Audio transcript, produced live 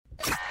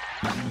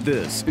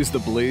This is the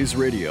Blaze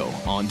Radio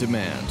on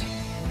demand.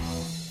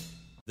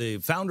 The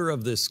founder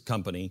of this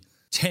company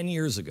 10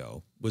 years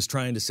ago was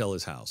trying to sell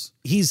his house.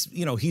 He's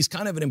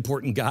kind of an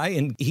important guy.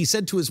 And he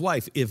said to his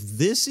wife, if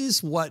this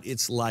is what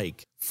it's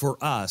like for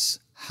us,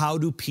 how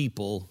do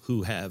people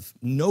who have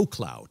no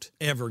clout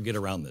ever get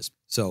around this?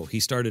 So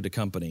he started a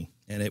company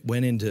and it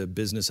went into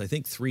business, I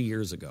think 3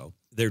 years ago.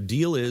 Their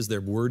deal is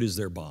their word is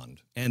their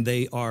bond. And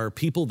they are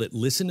people that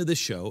listen to the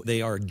show.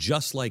 They are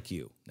just like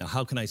you. Now,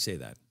 how can I say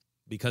that?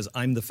 Because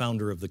I'm the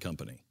founder of the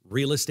company.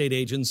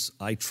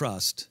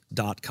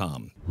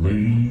 RealestateAgentsITrust.com.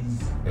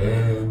 Ladies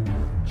and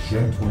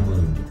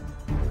gentlemen,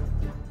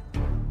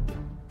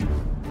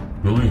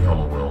 Billy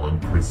Hallowell and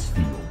Chris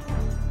Field,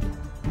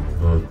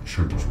 the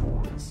Church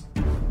Boys.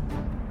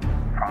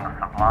 From the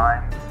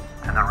sublime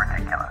to the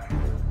ridiculous,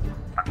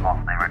 but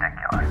mostly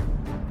ridiculous.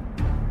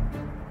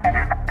 And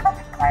it's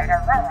going to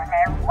ruin a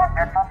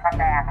wonderful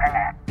Sunday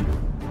afternoon.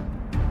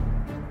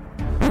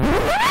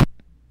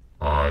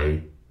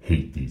 I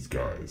hate these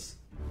guys.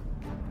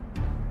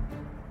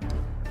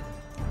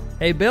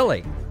 Hey,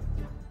 Billy.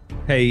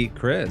 Hey,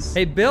 Chris.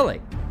 Hey,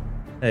 Billy.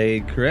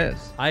 Hey,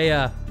 Chris.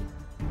 I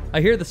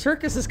hear the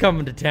circus is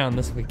coming to town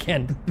this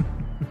weekend.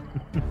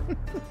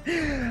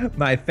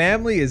 My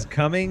family is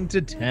coming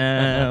to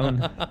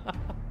town.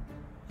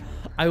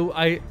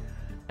 I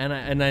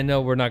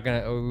know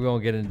we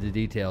won't get into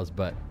details,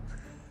 but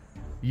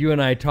you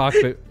and I talked.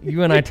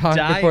 You and I talked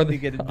before the.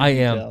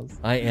 Details.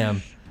 I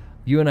am.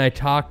 You and I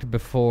talked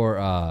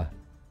before.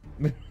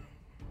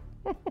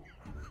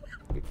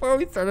 Before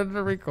we started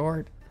to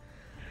record,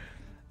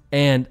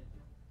 and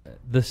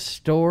the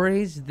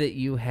stories that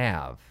you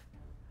have,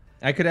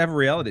 I could have a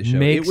reality show.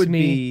 It would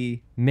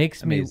be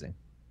amazing.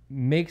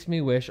 Makes me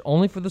wish,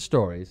 only for the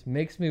stories,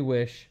 makes me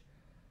wish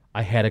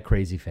I had a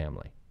crazy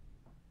family.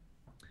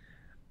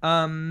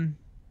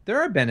 There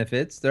are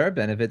benefits.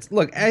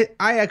 Look, I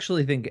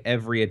actually think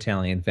every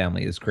Italian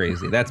family is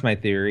crazy. That's my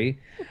theory.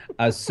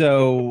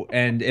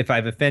 And if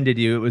I've offended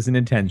you, it was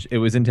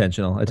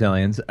intentional,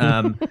 Italians.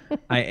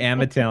 I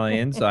am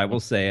Italian, so I will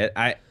say it.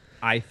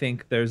 I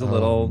think there's a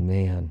little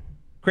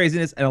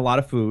craziness and a lot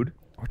of food.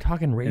 We're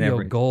talking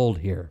radio gold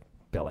here,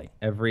 Billy.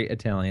 Every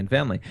Italian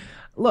family.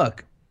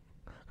 Look,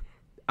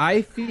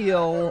 I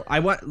feel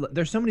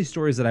there's so many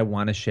stories that I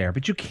want to share,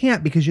 but you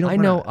can't because you don't.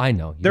 I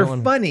know. They're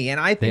funny, and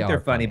I think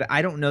they're funny, but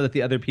I don't know that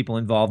the other people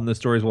involved in the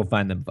stories will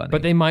find them funny.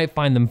 But they might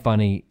find them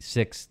funny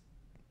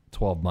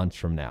 12 months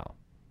from now.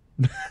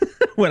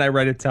 When I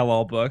write a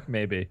tell-all book,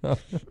 maybe. Well,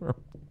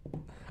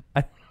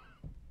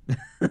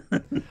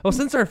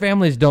 since our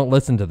families don't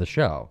listen to the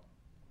show,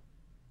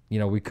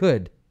 we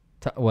could.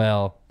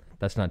 Well,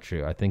 that's not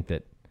true. I think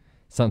that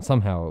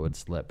somehow it would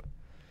slip.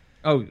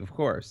 Oh, of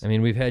course. I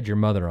mean, we've had your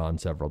mother on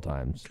several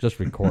times, just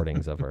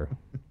recordings of her.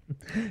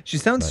 She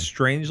sounds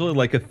strangely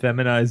like a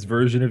feminized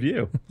version of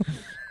you.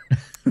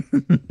 I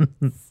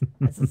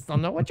just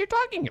don't know what you're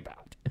talking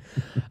about.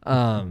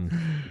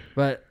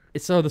 But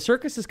so the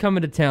circus is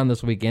coming to town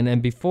this weekend,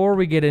 and before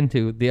we get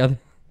into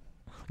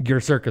your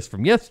circus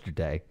from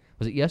yesterday,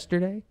 was it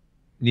yesterday?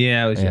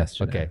 Yeah, it was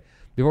yesterday. Okay.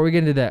 Before we get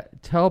into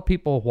that, tell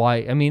people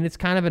why. I mean, it's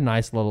kind of a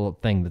nice little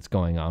thing that's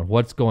going on.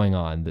 What's going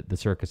on that the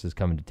circus is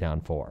coming to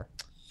town for?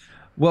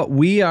 Well,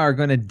 we are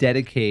going to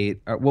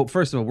dedicate.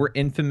 First of all, we're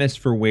infamous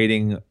for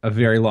waiting a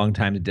very long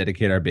time to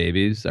dedicate our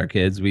babies, our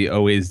kids. We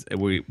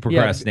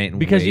procrastinate and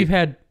because wait.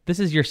 this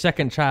is your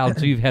second child,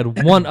 so you've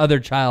had one other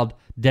child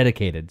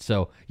dedicated.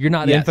 So you're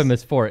not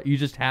infamous for it. You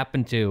just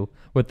happened to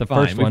with the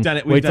first one.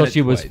 Wait till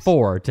she was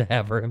 4 to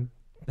have her.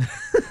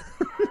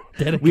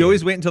 Dedicated. We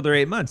always wait until they're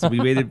 8 months.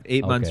 We waited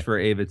 8 months for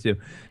Ava too.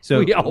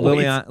 So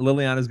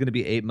Liliana is going to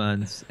be 8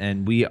 months,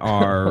 and we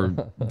are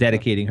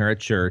dedicating her at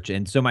church.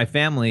 And so my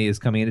family is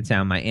coming into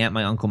town. My aunt,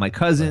 my uncle, my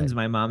cousins,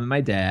 my mom, and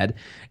my dad.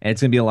 And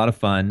it's going to be a lot of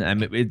fun. I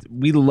mean,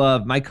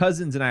 my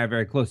cousins and I are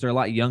very close. They're a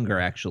lot younger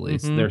actually.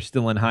 Mm-hmm. So they're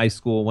still in high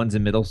school. One's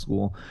in middle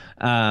school.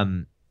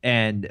 But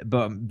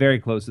I'm very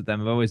close with them.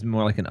 I've always been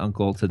more like an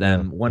uncle to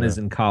them. One is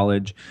in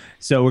college,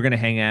 so we're gonna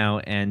hang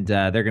out, and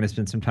they're gonna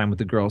spend some time with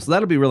the girls. So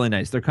that'll be really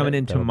nice. They're coming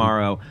in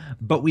tomorrow,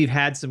 but we've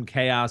had some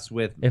chaos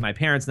with my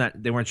parents.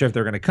 They weren't sure if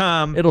they're gonna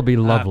come. It'll be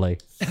lovely,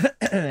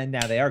 and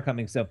now they are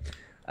coming. So,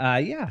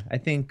 I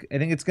think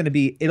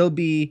it'll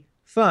be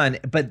fun.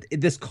 But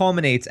this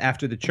culminates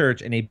after the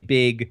church in a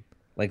big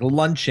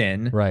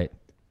luncheon, right?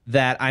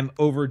 That I'm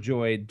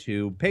overjoyed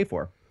to pay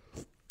for.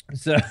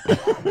 So,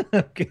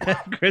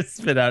 Chris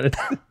spit out.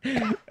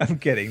 I'm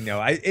kidding.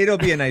 No, it'll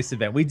be a nice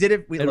event. We did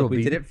it. We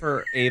did it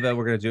for Ava.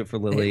 We're gonna do it for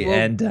Lily,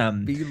 and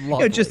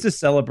just to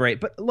celebrate.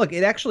 But look,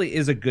 it actually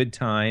is a good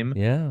time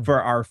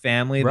for our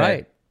family,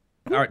 right?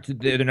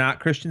 They're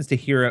not Christians, to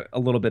hear a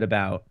little bit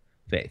about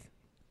faith.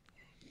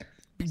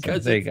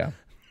 Because there you go.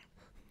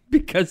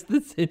 Because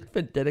this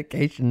infant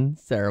dedication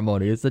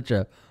ceremony is such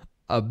a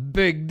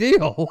big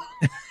deal.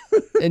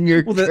 In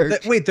your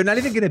church. Wait, they're not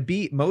even going to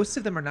be. Most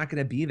of them are not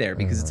going to be there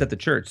because it's at the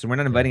church, so we're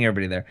not inviting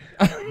everybody there.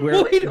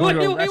 Wait.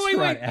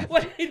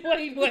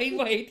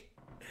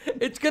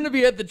 It's going to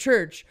be at the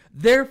church.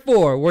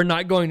 Therefore, we're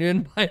not going to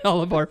invite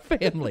all of our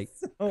family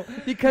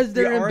because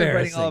they're embarrassing.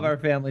 Inviting all of our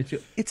family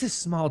too. It's a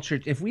small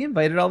church. If we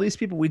invited all these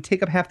people, we'd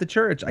take up half the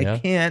church. I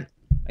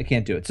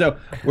can't do it. So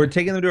we're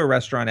taking them to a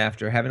restaurant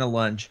after having a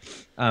lunch,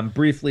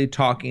 briefly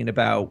talking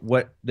about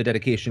what the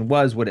dedication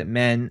was, what it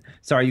meant.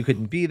 Sorry you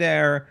couldn't be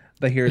there,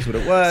 but here's what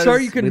it was.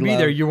 Sorry you couldn't be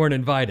there. You weren't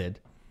invited.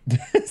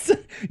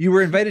 You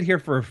were invited here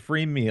for a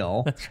free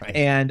meal. That's right.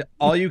 And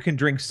all you can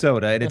drink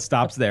soda, and it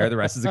stops there. The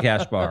rest is a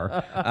cash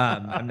bar.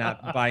 I'm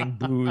not buying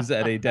booze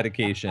at a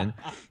dedication.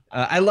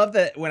 I love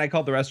that when I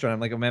called the restaurant, I'm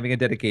like, I'm having a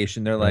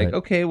dedication. They're like,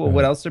 okay, well,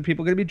 what else are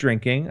people going to be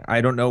drinking?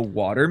 I don't know,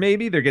 water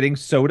maybe? They're getting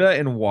soda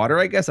and water,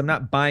 I guess. I'm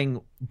not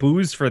buying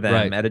booze for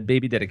them at a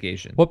baby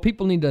dedication. What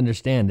people need to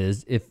understand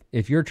is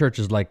if your church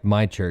is like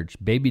my church,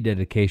 baby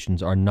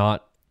dedications are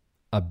not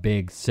a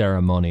big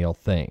ceremonial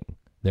thing.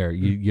 There,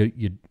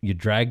 you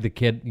drag the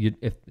kid,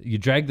 if you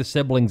drag the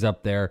siblings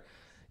up there,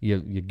 you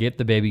get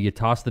the baby, you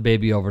toss the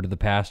baby over to the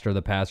pastor or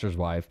the pastor's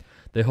wife.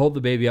 They hold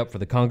the baby up for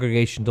the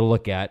congregation to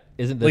look at.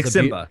 Isn't this like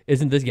Simba?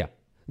 Isn't this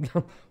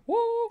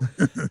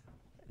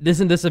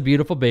Isn't this a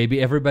beautiful baby?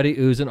 Everybody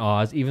oohs and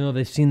ahs, even though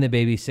they've seen the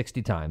baby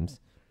 60 times.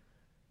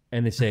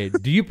 And they say,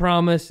 do you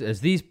promise, as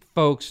these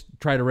folks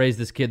try to raise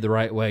this kid the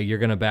right way, you're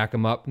going to back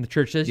them up? And the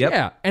church says,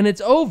 yeah. And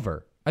it's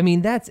over. I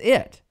mean, that's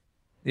it.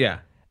 Yeah.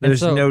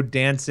 There's no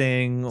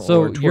dancing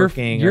or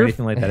twerking or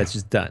anything like that. It's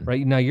just done.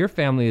 Right. Now, your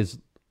family is,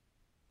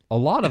 a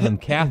lot of them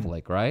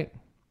Catholic, right?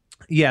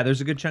 Yeah, there's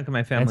a good chunk of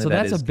my family and so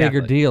that that's a bigger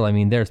Catholic. deal. I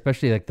mean, there,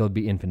 especially like there'll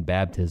be infant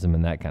baptism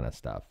and that kind of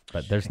stuff.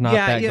 But there's not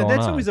that going on. Yeah,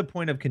 that's always a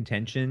point of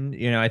contention.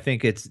 You know, I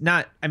think it's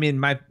not, I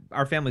mean,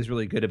 our family's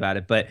really good about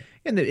it, but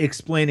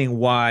explaining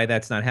why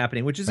that's not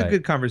happening, which is a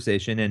good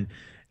conversation. And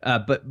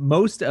but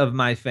most of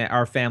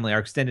our family, our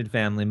extended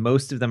family,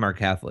 most of them are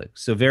Catholic.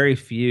 So very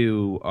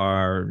few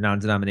are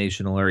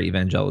non-denominational or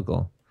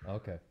evangelical.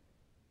 Okay.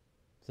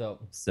 So.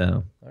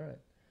 All right.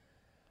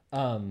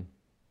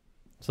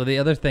 So the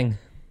other thing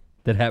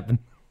that happened,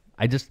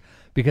 I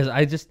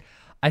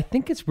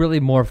think it's really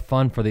more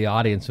fun for the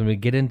audience when we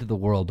get into the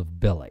world of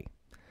Billy.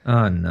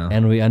 Oh, no.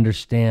 And we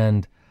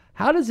understand,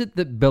 how does it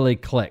that Billy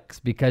clicks?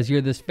 Because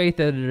you're this faith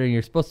editor and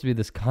you're supposed to be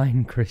this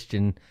kind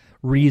Christian,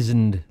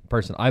 reasoned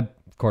person. I,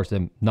 of course,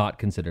 am not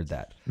considered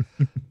that.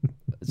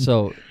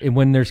 So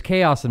when there's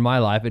chaos in my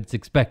life, it's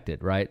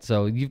expected, right?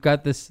 So you've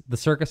got the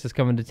circus is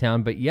coming to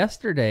town, but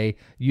yesterday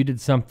you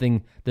did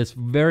something that's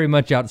very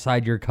much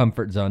outside your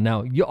comfort zone.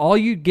 Now, all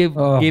you gave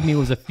me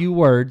was a few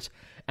words,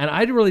 and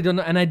I really don't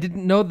know, and I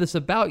didn't know this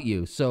about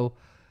you. So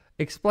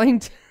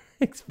explain to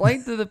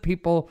the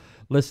people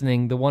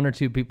listening, the one or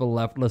two people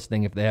left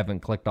listening, if they haven't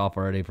clicked off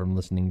already from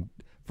listening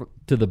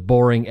to the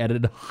boring,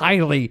 edited,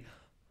 highly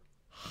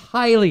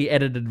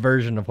edited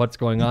version of what's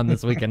going on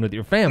this weekend with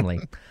your family.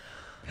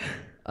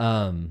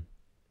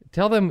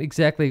 Tell them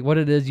exactly what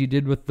it is you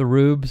did with the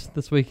Rubes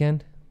this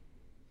weekend.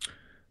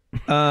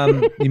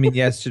 You mean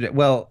yesterday?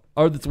 Well,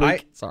 or this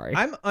week? Sorry,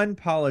 I'm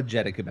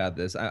unapologetic about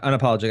this.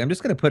 Unapologetic. I'm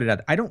just going to put it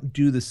out. I don't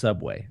do the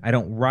subway. I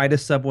don't ride a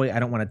subway. I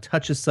don't want to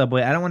touch a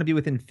subway. I don't want to be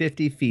within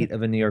 50 feet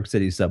of a New York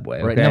City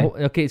subway. Right now,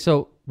 okay.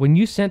 So when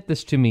you sent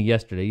this to me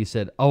yesterday, you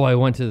said, "Oh, I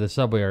went to the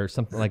subway" or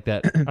something like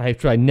that.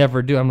 I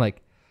never do. I'm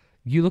like,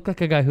 you look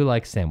like a guy who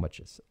likes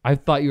sandwiches. I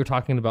thought you were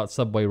talking about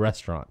Subway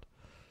restaurant.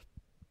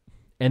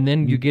 And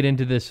then you get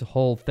into this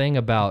whole thing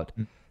about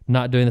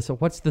not doing this. So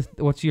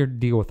what's your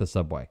deal with the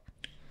Subway?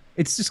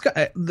 It's just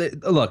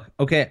look,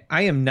 okay.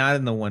 I am not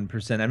in the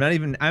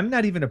 1%. I'm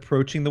not even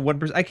approaching the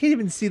 1%. I can't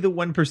even see the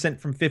 1%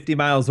 from 50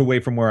 miles away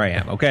from where I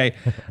am. Okay,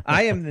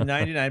 I am the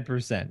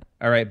 99%.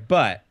 All right,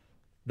 but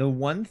the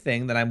one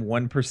thing that I'm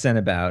 1%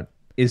 about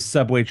is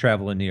subway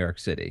travel in New York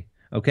City.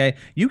 Okay,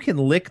 you can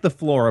lick the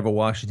floor of a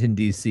Washington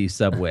D.C.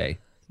 subway.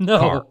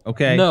 Car,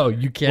 okay? No,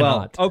 you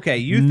cannot. Well, okay,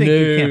 you think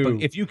you can't,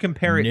 but if you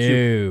compare it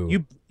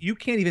to you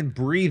can't even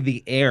breathe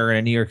the air in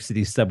a New York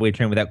City subway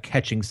train without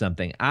catching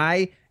something.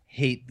 I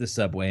hate the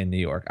subway in New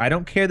York. I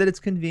don't care that it's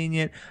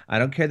convenient. I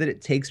don't care that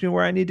it takes me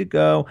where I need to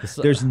go.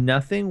 There's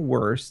nothing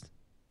worse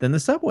than the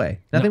subway.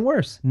 Nothing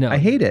worse. No, I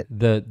hate it.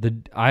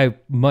 I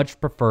much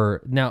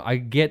prefer. Now I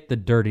get the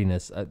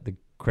dirtiness, the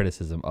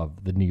criticism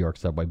of the New York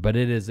subway, but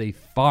it is a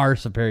far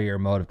superior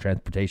mode of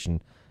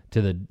transportation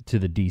to the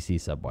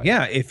DC subway.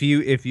 Yeah, if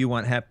you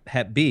want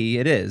Hep B,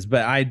 it is.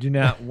 But I do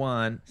not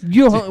want.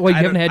 You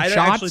haven't had shots?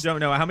 I actually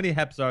don't know how many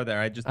Heps are there.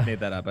 I just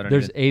made that up. I don't.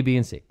 There's A, B,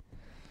 and C.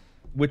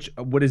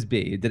 What is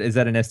B? Is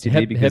that an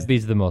STD? Hep B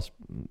is the most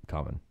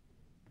common.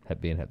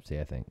 Hep B and Hep C,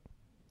 I think.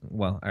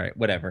 Well, all right,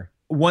 whatever.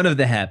 One of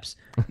the Heps.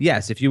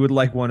 Yes, if you would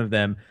like one of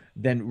them,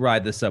 then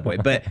ride the subway.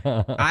 But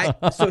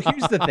so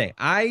here's the thing.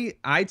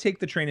 I take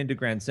the train into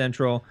Grand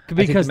Central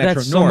because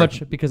that's so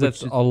much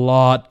that's a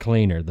lot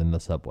cleaner than the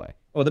subway.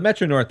 Well, the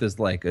Metro North is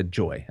like a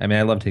joy. I mean,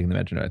 I love taking the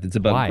Metro North. It's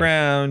above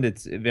ground.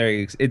 It's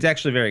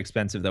actually very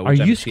expensive though.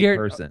 Which are you scared?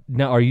 Person.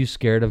 Now, are you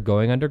scared of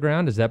going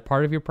underground? Is that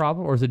part of your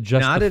problem, or is it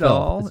just not the at filth?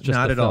 all? It's just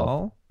not at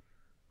all.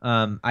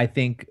 I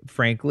think,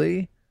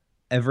 frankly,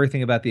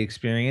 everything about the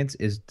experience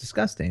is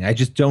disgusting. I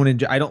just don't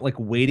enjoy. I don't like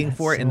waiting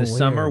for it in the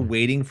summer.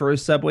 Waiting for a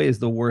subway is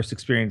the worst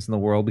experience in the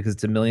world because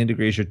it's 1,000,000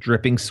 degrees. You're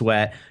dripping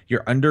sweat.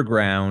 You're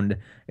underground.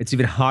 It's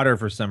even hotter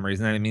for some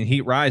reason. I mean,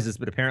 heat rises,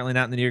 but apparently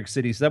not in the New York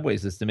City subway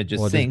system. It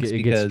just sinks it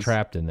because gets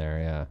trapped in there.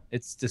 Yeah,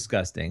 it's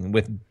disgusting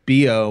with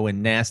BO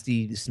and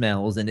nasty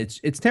smells, and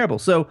it's terrible.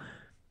 So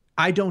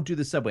I don't do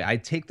the subway. I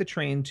take the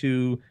train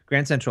to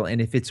Grand Central,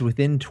 and if it's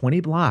within 20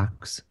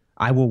 blocks,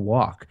 I will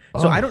walk.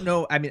 So I don't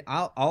know. I mean,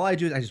 all I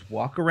do is I just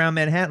walk around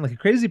Manhattan like a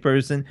crazy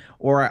person,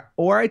 or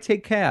I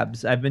take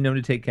cabs. I've been known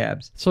to take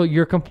cabs. So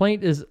your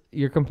complaint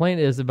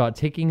is about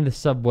taking the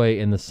subway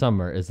in the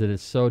summer is that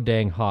it's so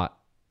dang hot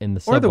in the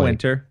subway. Or the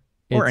winter.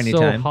 Or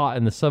anytime. It's so hot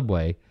in the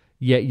subway,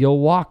 yet you'll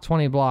walk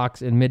 20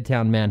 blocks in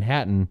Midtown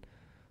Manhattan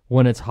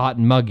when it's hot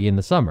and muggy in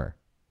the summer.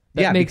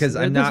 Because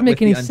I'm not with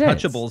the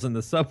untouchables in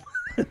the subway.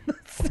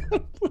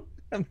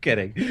 I'm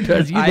kidding.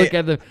 Because you look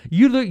at them,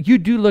 you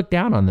do look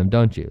down on them,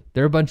 don't you?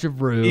 They're a bunch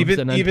of rubes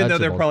and untouchables. Even though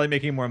they're probably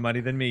making more money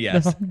than me,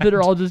 yes. That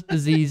are all just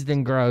diseased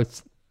and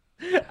gross.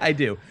 I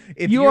do.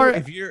 If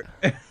you're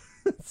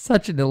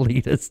such an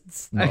elitist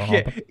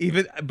snob.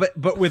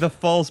 But with a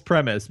false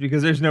premise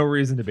because there's no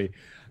reason to be.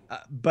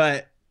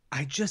 But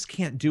I just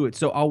can't do it.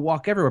 So I'll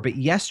walk everywhere. But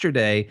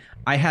yesterday,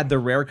 I had the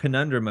rare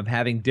conundrum of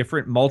having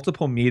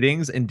multiple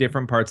meetings in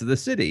different parts of the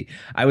city.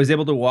 I was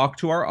able to walk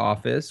to our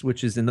office,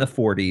 which is in the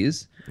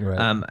 40s.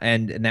 Right.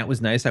 And that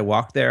was nice. I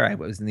walked there. I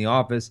was in the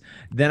office.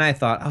 Then I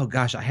thought, oh,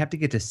 gosh, I have to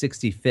get to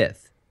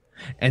 65th.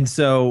 And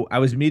so I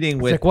was meeting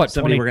with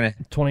somebody.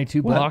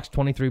 22 blocks,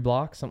 23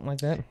 blocks, something like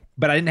that.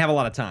 But I didn't have a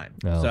lot of time.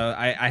 No. So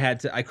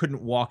I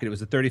couldn't walk it. It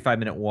was a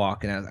 35-minute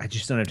walk, and I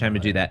just don't have time to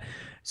do that.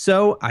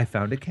 So I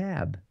found a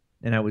cab.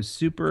 And I was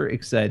super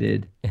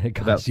excited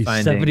about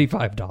finding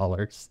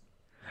 $75.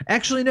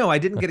 Actually, no, I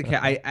didn't get a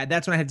cab.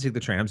 That's when I had to take the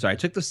train. I'm sorry. I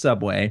took the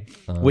subway,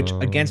 which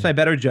against my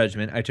better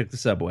judgment, I took the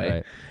subway.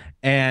 Right.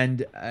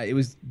 And it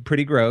was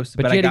pretty gross,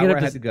 but I got where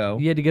I had to go.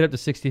 You had to get up to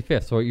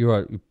 65th. So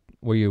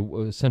were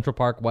you Central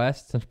Park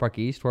West, Central Park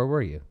East? Where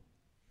were you?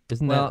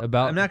 Isn't that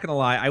about? I'm not going to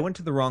lie. I went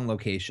to the wrong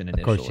location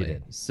initially. Of course you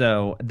did.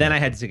 So then I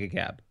had to take a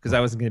cab because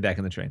I wasn't getting back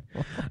in the train.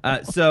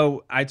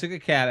 So I took a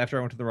cab after I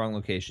went to the wrong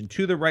location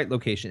to the right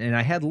location, and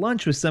I had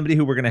lunch with somebody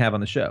who we're going to have on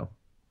the show.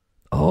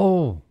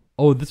 Oh,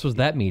 this was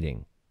that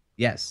meeting.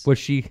 Yes. Was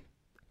she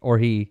or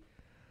he?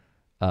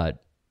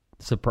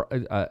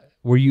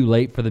 Were you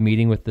late for the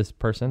meeting with this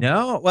person?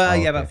 No. Well,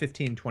 yeah, about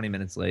 15, 20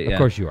 minutes late. Of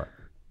course you are.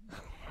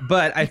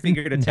 But I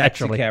figured a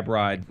taxi cab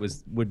ride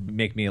would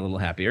make me a little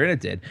happier, and it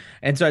did.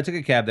 And so I took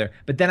a cab there.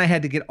 But then I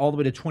had to get all the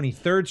way to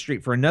 23rd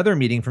Street for another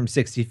meeting from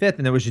 65th,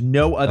 and there was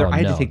no other. I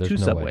had to take two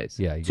subways.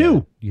 Yeah,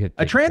 you had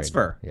a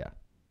transfer. Yeah.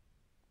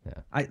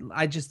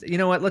 I just, you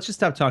know what? Let's just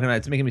stop talking about it.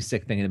 It's making me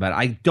sick thinking about it.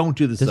 I don't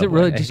do the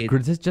subway. Does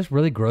it just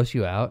really gross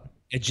you out?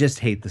 I just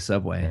hate the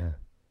subway. Yeah.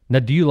 Now,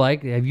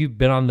 have you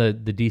been on the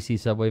DC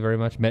subway very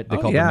much?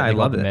 I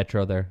love it.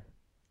 Metro there.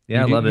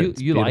 Yeah, I love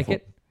it. You like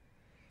it?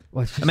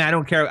 Well, I mean, I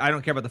don't care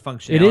about the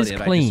functionality. It is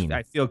clean.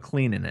 I feel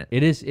clean in it.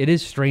 It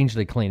is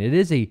strangely clean. It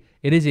is a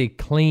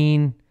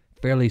clean,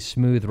 fairly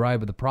smooth ride.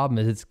 But the problem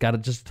is, it's got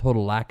just a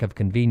total lack of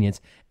convenience.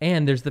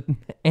 And there's the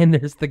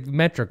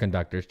Metro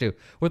conductors too.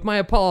 With my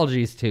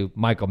apologies to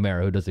Michael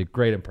Mara, who does a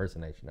great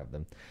impersonation of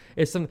them.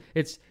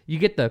 You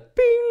get the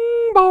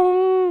bing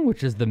bong,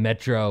 which is the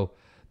Metro.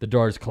 The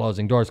doors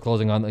closing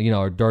on the,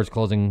 or doors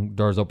closing,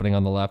 doors opening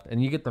on the left,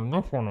 and you get the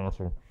next one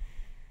also.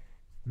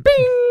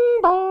 Bing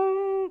bong.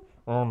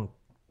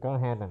 Go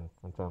ahead and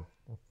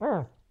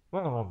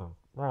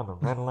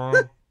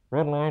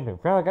red line to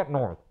Farragut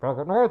North.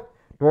 Farragut North,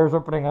 doors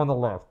opening on the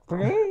left.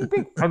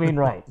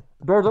 Right.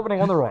 Doors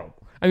opening on the right.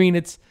 I mean,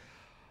 it's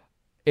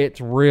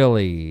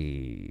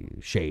really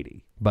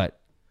shady, but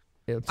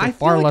it's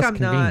far less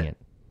convenient.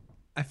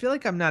 I feel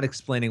like I'm not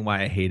explaining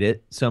why I hate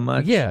it so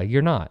much. Yeah,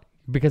 you're not.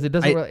 Because it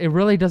doesn't. It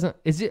really doesn't.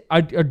 Is it?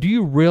 Do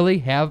you really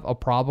have a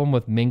problem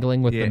with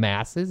mingling with the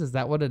masses? Is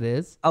that what it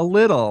is? A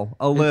little.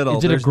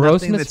 Is it There's a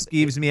grossness? Nothing that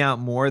skeeves me out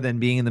more than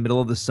being in the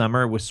middle of the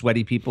summer with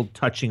sweaty people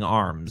touching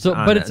arms. So,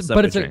 but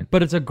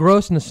it's a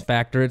grossness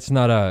factor. It's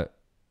not an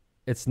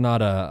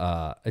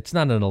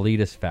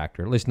elitist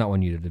factor. At least not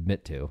one you'd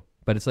admit to.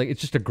 But it's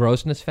just a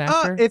grossness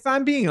factor. If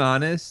I'm being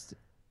honest,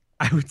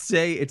 I would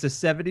say it's a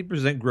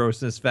 70%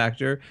 grossness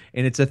factor,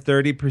 and it's a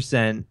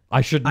 30%.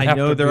 I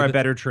know there are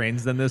better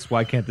trains than this.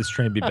 Why can't this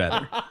train be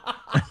better?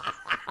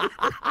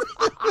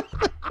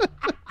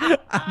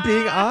 I'm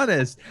being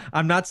honest.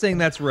 I'm not saying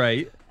that's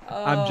right.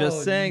 I'm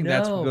just saying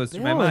that's what goes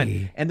through my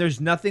mind. And there's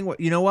nothing.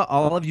 You know what?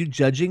 All of you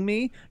judging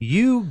me,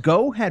 you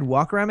go ahead,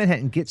 walk around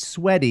Manhattan, get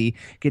sweaty,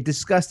 get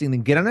disgusting,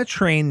 then get on a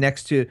train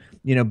next to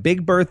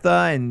Big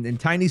Bertha and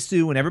Tiny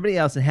Sue and everybody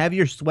else, and have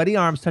your sweaty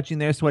arms touching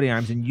their sweaty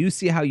arms, and you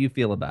see how you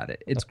feel about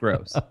it. It's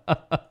gross.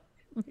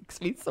 Makes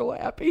me so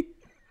happy.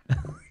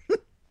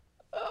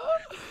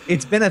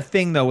 It's been a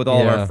thing though with all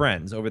of our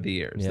friends over the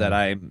years that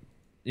I'm,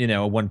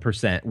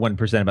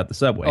 1% about the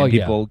subway. And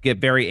people get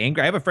very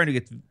angry. I have a friend who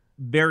gets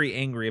very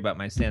angry about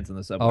my stance on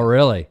the subway. Oh,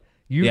 really?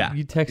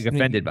 You texted me.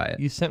 Offended by it.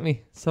 You sent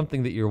me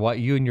something that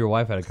you and your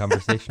wife had a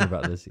conversation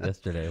about this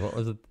yesterday. What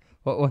was it?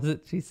 What was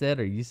it she said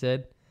or you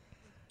said?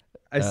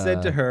 I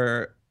said to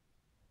her,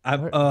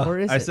 where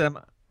is it?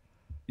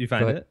 You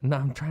find it? No,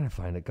 I'm trying to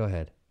find it. Go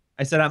ahead.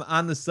 I said, I'm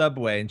on the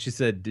subway. And she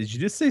said, did you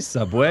just say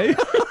subway?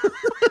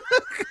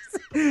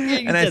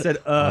 And I said,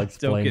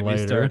 don't get me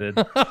started.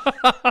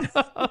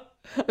 I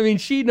mean,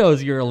 she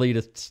knows your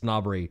elitist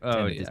snobbery.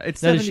 Oh, yeah.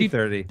 It's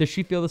 70-30. Does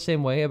she feel the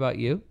same way about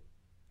you?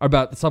 Or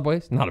about the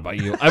subways? Not about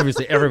you.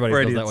 Obviously, everybody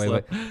feels that way.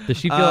 But does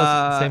she feel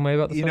the same way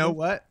about the subways? You know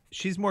what?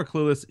 She's more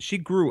clueless. She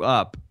grew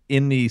up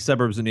in the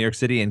suburbs of New York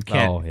City and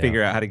can't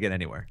figure out how to get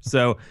anywhere.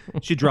 So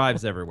she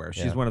drives everywhere.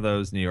 She's one of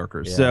those New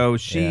Yorkers. Yeah.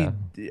 So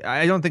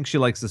I don't think she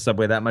likes the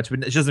subway that much,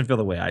 but she doesn't feel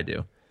the way I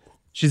do.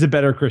 She's a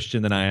better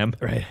Christian than I am.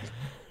 Right.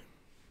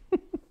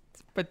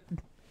 But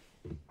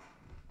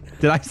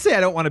did I say I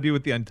don't want to be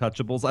with the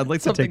untouchables? I'd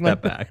like to take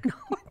that back. No,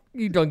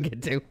 you don't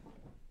get to.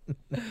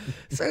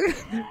 So,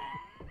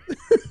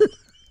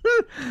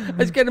 I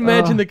just can't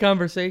imagine the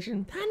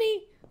conversation.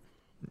 Honey,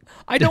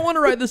 I don't want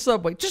to ride the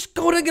subway. Just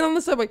go to get on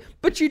the subway.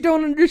 But you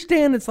don't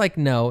understand. It's like,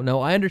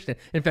 no, I understand.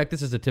 In fact,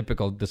 this is a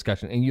typical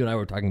discussion, and you and I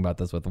were talking about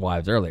this with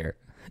wives earlier.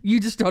 You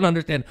just don't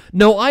understand.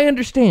 No, I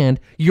understand.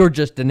 You're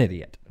just an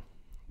idiot.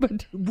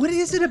 But what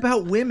is it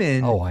about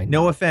women? Oh, I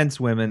know. No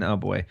offense, women. Oh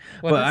boy.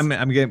 But I'm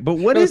getting. But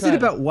what is it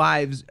about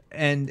wives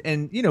and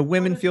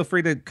women? Feel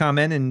free to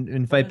comment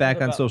and fight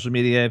back on social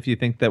media if you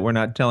think that we're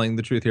not telling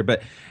the truth here.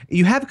 But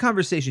you have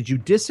conversations. You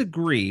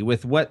disagree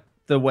with what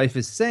the wife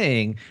is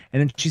saying, and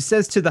then she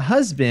says to the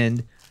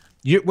husband,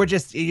 You're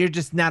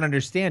just not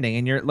understanding.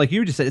 And you're like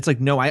you just said, it's like,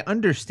 no, I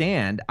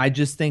understand. I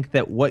just think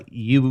that what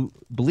you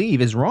believe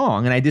is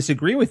wrong, and I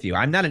disagree with you.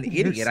 I'm not an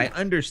idiot. I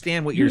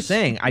understand what you're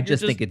saying. I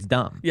just think it's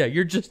dumb. Yeah,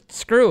 you're just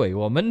screwy,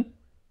 woman.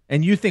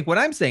 And you think what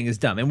I'm saying is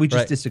dumb, and we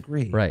just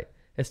disagree. Right.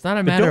 It's not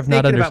a matter of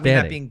not understanding. About me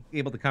not being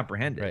able to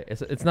comprehend it. Right.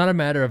 It's not a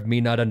matter of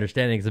me not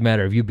understanding. It's a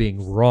matter of you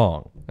being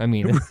wrong. I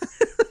mean,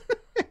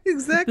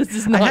 exactly. This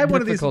is not I had difficult.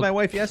 one of these with my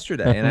wife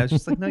yesterday, and I was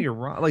just like, no, you're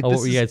wrong. Like, what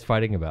were you guys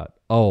fighting about?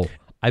 Oh,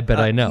 I bet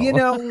I know.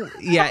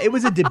 Yeah, it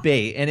was a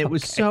debate, and it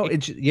was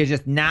you're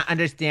just not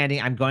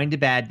understanding. I'm going to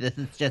bed. This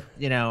is just,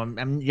 you're not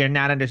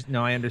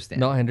No, I understand.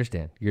 No, I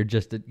understand. You're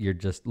just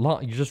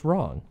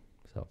wrong.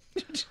 So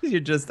you're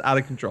just out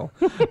of control.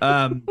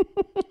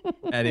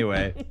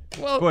 Anyway,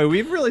 boy,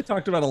 we've really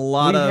talked about a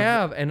lot of. We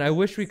have, and I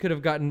wish we could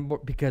have gotten more,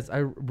 because I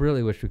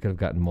really wish we could have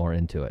gotten more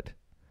into it.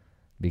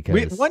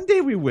 Because one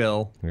day we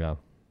will. Yeah.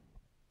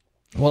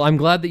 Well, I'm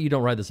glad that you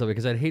don't ride the subway,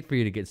 because I'd hate for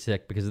you to get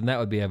sick, because then that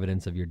would be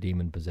evidence of your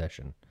demon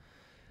possession.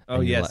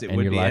 Oh, yes, it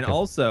would be. And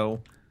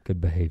also good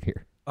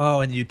behavior. Oh,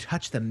 and you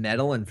touch the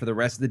metal, and for the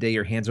rest of the day,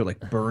 your hands are like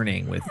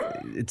burning with.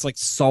 It's like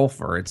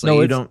sulfur. It's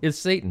like it's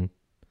Satan.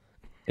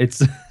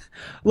 It's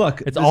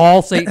look. It's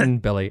all Satan,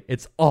 Billy.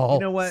 It's all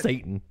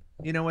Satan.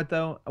 You know what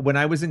though? When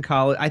I was in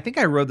college, I think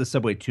I rode the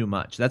subway too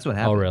much. That's what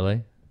happened. Oh,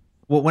 really?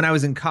 Well, when I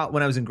was in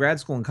grad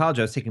school and college,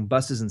 I was taking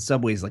buses and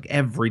subways like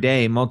every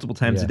day, multiple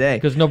times a day.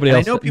 Because nobody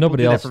else for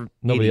nobody else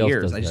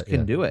years. Does I just that,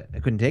 couldn't do it. I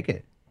couldn't take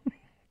it.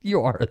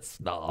 You are a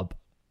snob.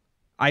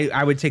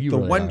 I would take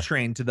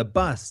train to the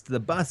bus,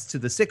 to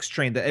the 6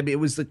 train. It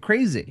was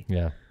crazy.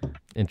 Yeah,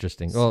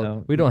 interesting.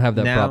 Well, we don't have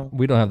that problem.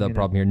 We don't have that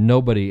problem here.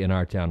 Nobody in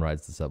our town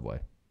rides the subway.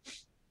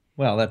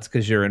 Well, that's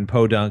because you're in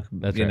Podunk.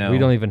 That's right. We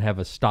don't even have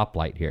a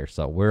stoplight here,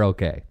 so we're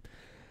okay.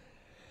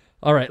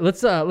 All right, let's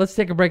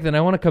take a break. Then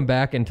I want to come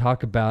back and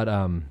talk about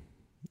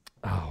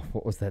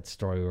what was that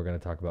story we were going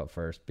to talk about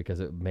first? Because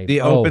it made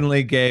the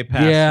openly gay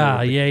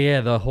pastor.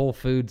 Yeah, the Whole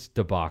Foods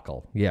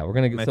debacle. Yeah, we're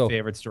gonna get my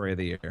favorite story of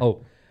the year.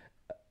 Oh,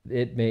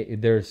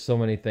 there's so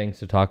many things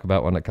to talk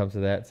about when it comes to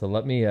that. So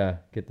let me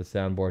get the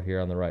soundboard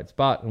here on the right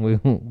spot, and we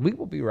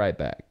will be right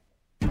back.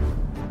 The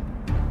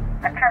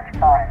Church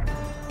Boys.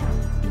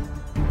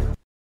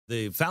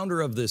 The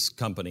founder of this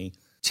company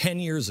 10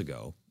 years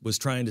ago was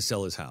trying to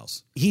sell his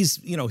house. He's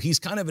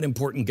kind of an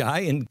important guy,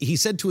 and he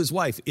said to his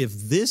wife, if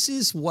this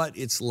is what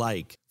it's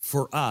like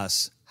for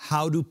us,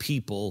 how do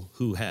people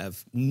who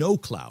have no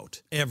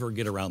clout ever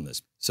get around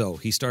this? So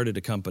he started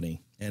a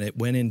company, and it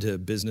went into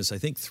business, I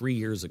think, 3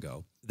 years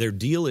ago. Their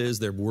deal is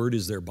their word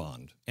is their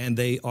bond, and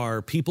they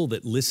are people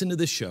that listen to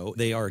this show.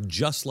 They are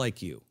just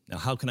like you. Now,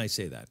 how can I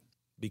say that?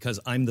 Because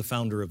I'm the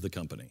founder of the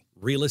company.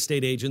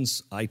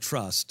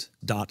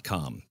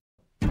 realestateagentsitrust.com.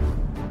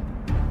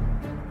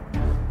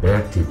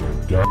 Back to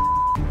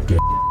the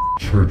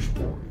Church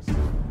Boys.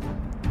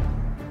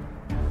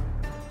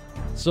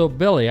 So,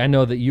 Billy, I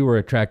know that you were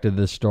attracted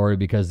to this story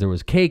because there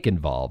was cake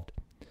involved.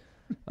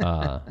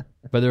 But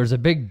there was a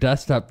big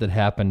dust-up that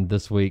happened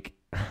this week.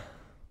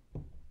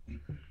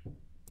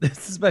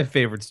 This is my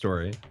favorite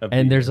story.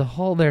 And there's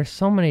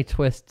so many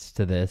twists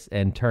to this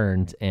and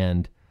turns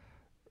and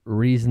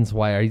reasons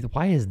why.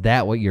 Why is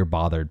that what you're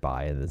bothered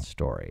by in this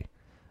story?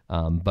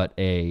 But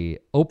a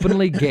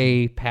openly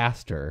gay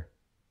pastor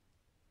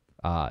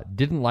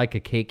didn't like a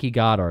cake he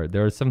got, or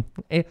there was some.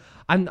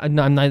 I'm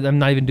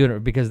not even doing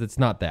it because it's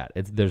not that.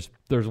 There's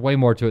way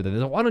more to it than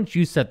this. Why don't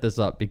you set this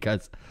up,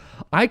 because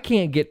I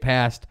can't get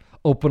past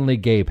openly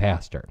gay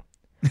pastor.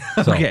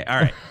 So. Okay, all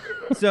right.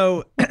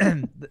 So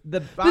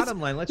the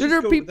bottom line,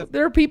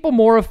 there are people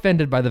more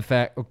offended by the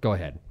fact. Oh, go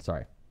ahead.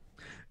 Sorry.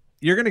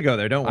 You're going to go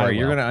there. Don't worry.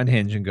 You're going to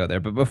unhinge and go there.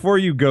 But before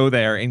you go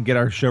there and get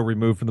our show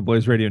removed from the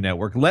Blaze Radio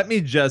Network, let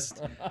me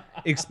just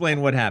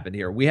explain what happened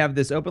here. We have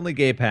this openly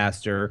gay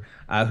pastor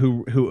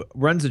who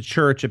runs a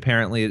church,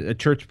 apparently, a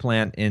church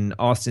plant in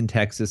Austin,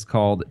 Texas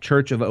called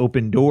Church of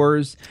Open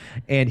Doors.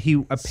 And he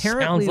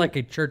apparently... Sounds like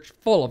a church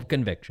full of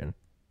conviction.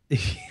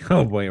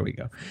 Oh, boy, here we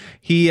go.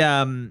 He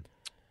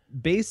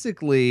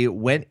basically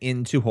went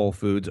into Whole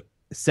Foods,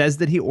 says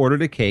that he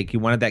ordered a cake. He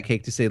wanted that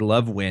cake to say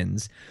love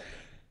wins.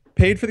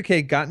 Paid for the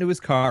cake, got into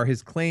his car.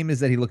 His claim is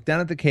that he looked down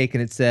at the cake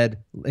and it said,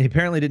 he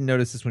apparently didn't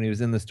notice this when he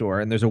was in the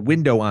store, and there's a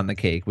window on the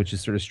cake, which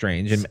is sort of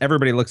strange. And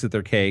everybody looks at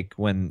their cake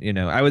when,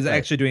 I was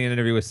actually doing an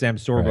interview with Sam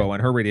Sorbo on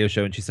her radio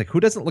show, and she's like, who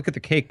doesn't look at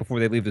the cake before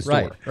they leave the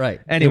store? Right.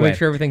 Anyway, make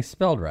sure everything's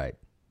spelled right.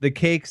 The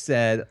cake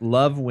said,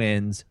 love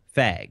wins,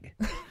 fag.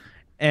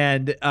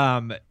 And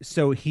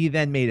so he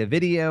then made a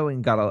video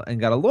and got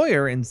a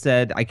lawyer and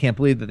said, I can't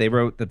believe that they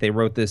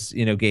wrote this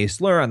gay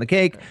slur on the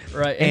cake.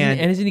 Right.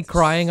 And isn't he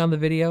crying on the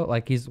video?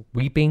 Like he's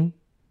weeping?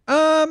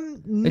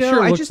 No,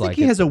 sure I just think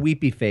he has a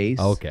weepy face.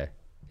 Oh, okay.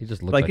 He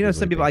just looks like some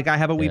weeping. people, like I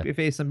have a weepy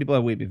face. Some people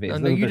have a weepy face.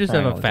 No, you just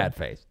have a fat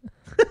face.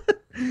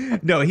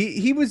 No,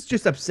 he was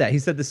just upset. He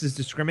said this is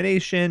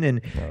discrimination,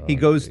 and he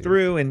goes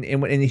through and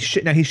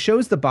he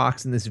shows the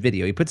box in this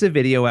video. He puts a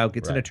video out,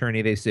 gets an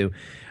attorney, they sue.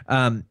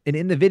 And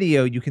in the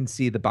video, you can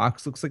see the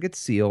box looks like it's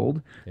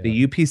sealed. Yeah.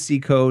 The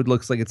UPC code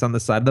looks like it's on the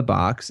side of the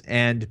box,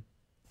 and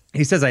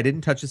he says, I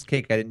didn't touch this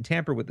cake. I didn't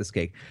tamper with this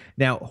cake.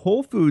 Now,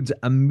 Whole Foods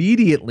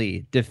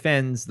immediately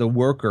defends the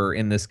worker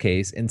in this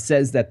case and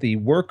says that the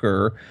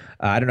worker,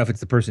 I don't know if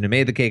it's the person who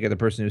made the cake or the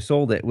person who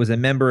sold it, was a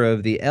member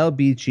of the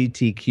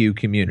LGBTQ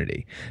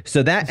community.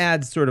 So that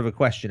adds sort of a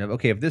question of,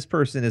 okay, if this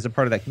person is a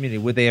part of that community,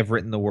 would they have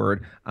written the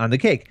word on the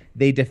cake?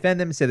 They defend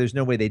them and say there's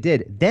no way they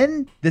did.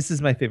 Then, this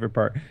is my favorite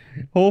part,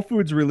 Whole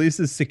Foods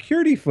releases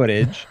security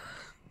footage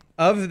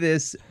of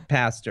this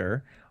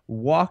pastor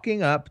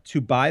walking up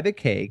to buy the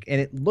cake, and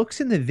it looks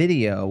in the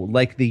video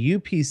like the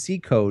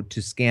UPC code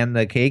to scan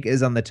the cake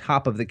is on the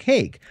top of the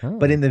cake. Oh.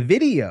 But in the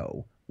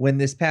video, when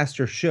this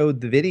pastor showed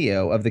the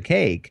video of the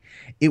cake,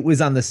 it was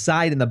on the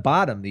side and the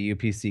bottom, the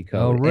UPC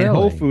code. Oh, really? And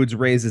Whole Foods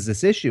raises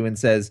this issue and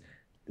says,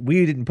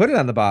 we didn't put it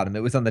on the bottom.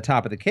 It was on the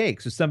top of the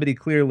cake. So somebody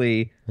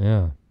clearly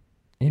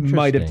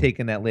might have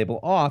taken that label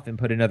off and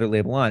put another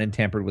label on and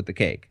tampered with the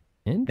cake.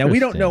 Now, we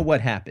don't know what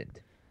happened,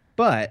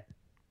 but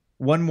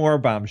one more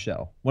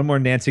bombshell, one more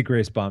Nancy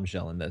Grace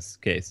bombshell in this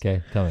case.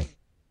 Okay, tell me.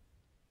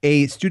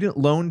 A student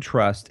loan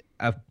trust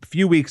a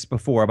few weeks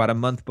before, about a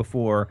month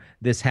before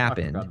this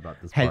happened,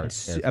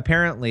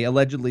 apparently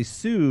allegedly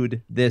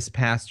sued this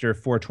pastor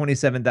for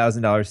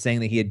 $27,000,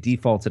 saying that he had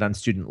defaulted on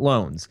student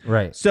loans.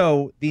 Right.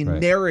 So the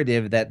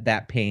narrative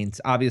that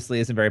paints obviously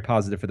isn't very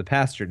positive for the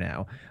pastor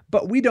now,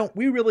 but we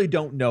really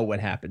don't know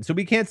what happened. So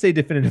we can't say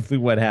definitively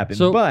what happened,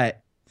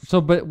 but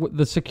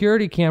the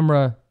security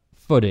camera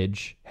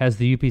footage has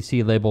the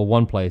UPC label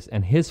one place,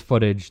 and his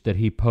footage that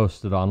he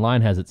posted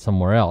online has it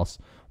somewhere else,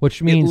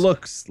 which means it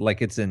looks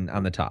like it's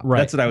on the top. Right.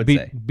 That's what I would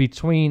say.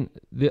 Between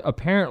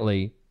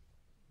apparently,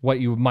 what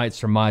you might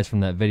surmise from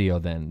that video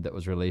then that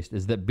was released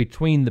is that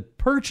between the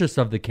purchase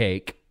of the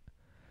cake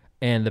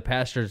and the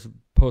pastor's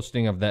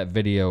posting of that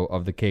video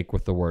of the cake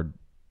with the word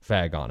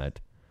fag on it,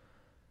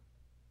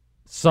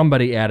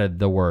 somebody added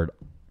the word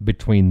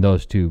between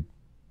those two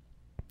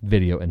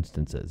video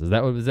instances. Is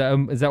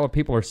that what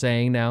people are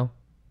saying now?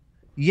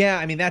 Yeah,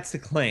 I mean, that's the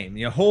claim.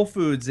 Whole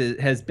Foods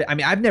has been, I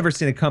mean, I've never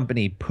seen a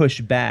company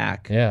push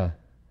back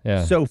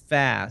so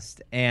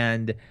fast.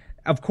 And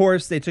of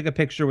course, they took a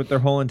picture with their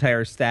whole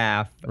entire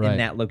staff in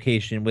that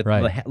location with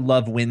the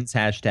Love Wins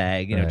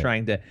hashtag,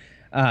 trying to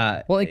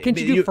well, and can't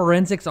you do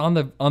forensics on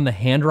the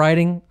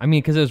handwriting? I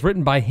mean, because it was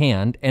written by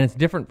hand and it's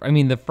different. I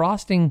mean, the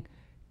frosting,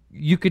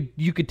 you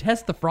could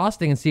test the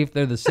frosting and see if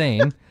they're the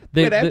same.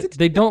 They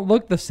don't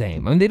look the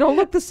same. I mean, they don't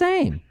look the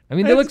same. I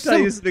mean, they look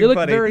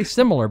very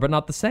similar, but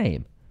not the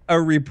same. A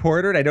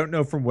reporter, and I don't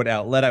know from what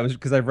outlet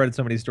because I've read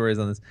so many stories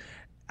on this.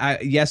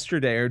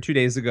 Yesterday or 2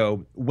 days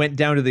ago, went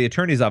down to the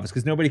attorney's office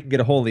because nobody can get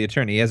a hold of the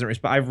attorney. He hasn't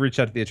I've reached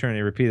out to the attorney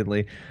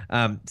repeatedly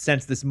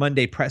since this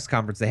Monday press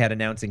conference they had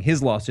announcing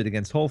his lawsuit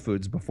against Whole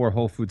Foods before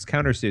Whole Foods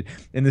countersued.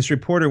 And this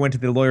reporter went to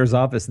the lawyer's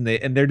office, and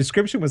their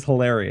description was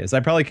hilarious. I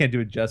probably can't do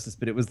it justice,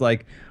 but it was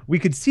like, we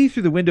could see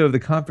through the window of the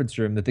conference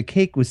room that the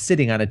cake was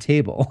sitting on a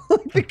table.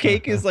 The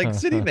cake is like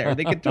sitting there.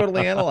 They could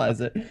totally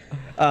analyze it.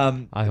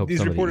 I hope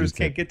these reporters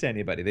can't get to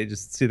anybody. They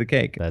just see the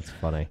cake. That's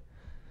funny.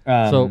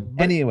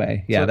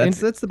 Anyway,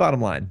 that's the bottom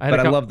line. I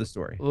love the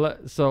story.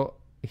 So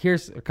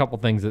here's a couple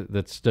things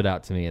that stood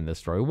out to me in this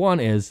story. One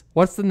is,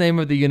 what's the name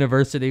of the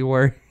university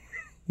where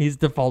he's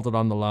defaulted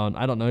on the loan?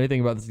 I don't know anything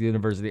about this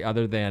university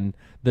other than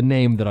the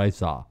name that I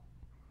saw.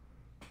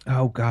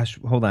 Oh gosh,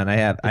 hold on. I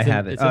have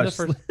it. Oh,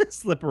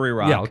 Slippery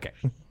Rock. Yeah, okay.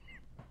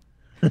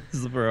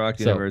 Slippery Rock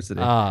University.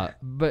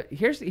 But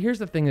here's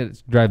the thing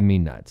that's driving me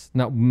nuts.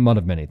 Not one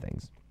of many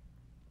things.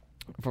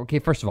 Okay,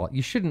 first of all,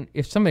 you shouldn't,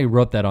 if somebody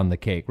wrote that on the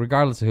cake,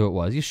 regardless of who it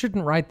was, you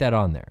shouldn't write that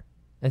on there.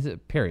 That's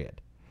it,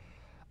 period.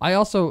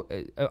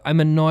 I'm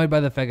annoyed by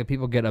the fact that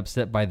people get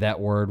upset by that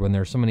word when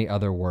there's so many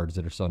other words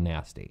that are so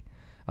nasty.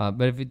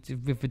 But if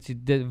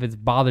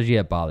it bothers you,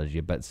 it bothers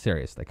you. But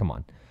seriously, come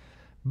on.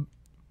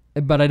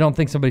 But I don't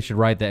think somebody should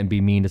write that and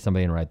be mean to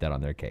somebody and write that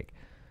on their cake.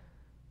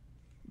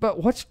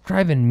 But what's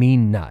driving me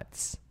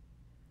nuts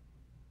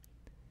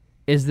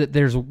is that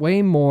there's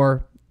way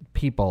more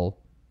people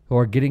who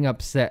are getting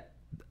upset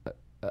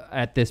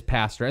at this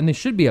pastor, and they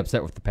should be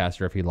upset with the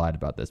pastor if he lied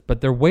about this,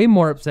 but they're way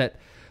more upset.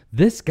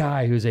 This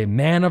guy who's a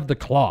man of the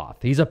cloth,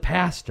 he's a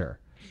pastor,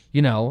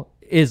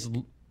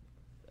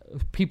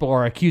 people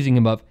are accusing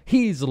him of,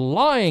 he's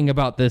lying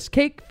about this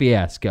cake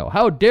fiasco.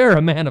 How dare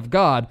a man of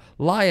God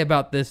lie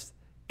about this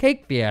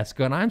cake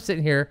fiasco? And I'm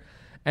sitting here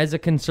as a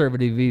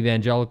conservative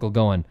evangelical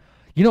going,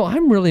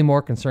 I'm really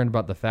more concerned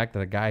about the fact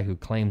that a guy who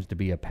claims to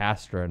be a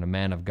pastor and a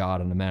man of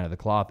God and a man of the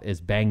cloth is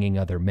banging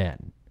other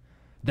men.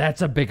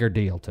 That's a bigger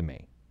deal to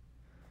me.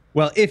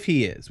 Well, if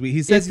he is.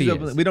 He says he's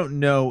open. We don't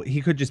know.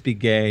 He could just be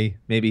gay.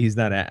 Maybe he's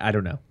not. I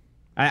don't know.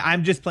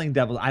 I'm just playing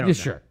devil. I don't know.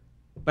 Sure.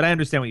 But I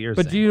understand what you're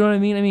saying. But do you know what I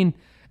mean?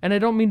 And I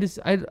don't mean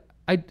to.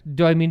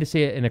 I mean to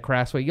say it in a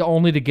crass way?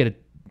 Only to get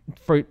it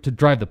to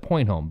drive the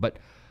point home. But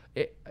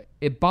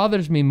it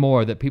bothers me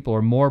more that people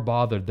are more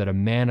bothered that a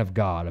man of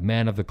God, a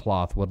man of the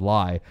cloth, would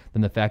lie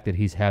than the fact that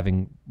he's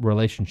having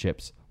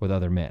relationships with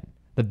other men.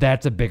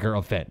 That's a bigger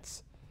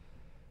offense.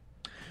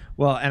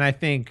 Well, and I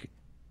think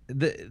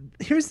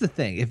here's the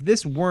thing. If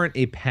this weren't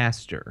a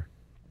pastor,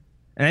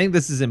 and I think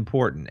this is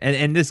important,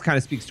 and this kind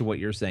of speaks to what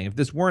you're saying. If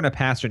this weren't a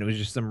pastor and it was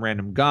just some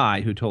random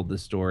guy who told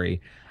this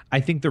story, I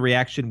think the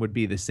reaction would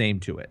be the same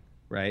to it,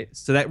 right?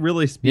 So that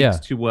really speaks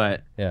to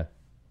what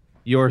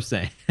you're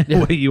saying,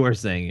 what you are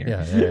saying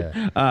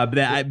here.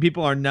 But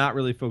people are not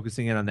really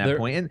focusing in on that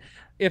point. And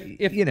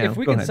if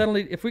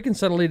we can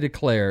suddenly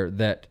declare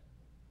that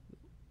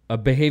a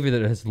behavior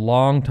that has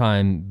long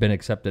time been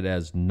accepted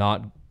as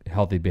not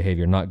healthy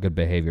behavior, not good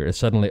behavior, is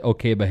suddenly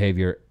okay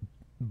behavior,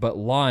 but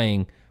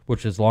lying,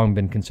 which has long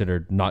been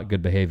considered not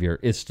good behavior,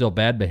 is still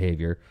bad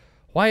behavior.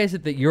 Why is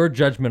it that your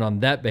judgment on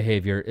that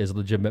behavior is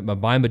legitimate,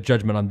 but my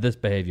judgment on this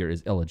behavior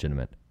is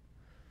illegitimate?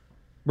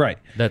 Right.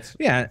 That's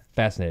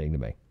fascinating to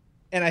me.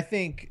 And I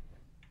think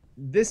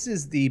this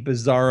is the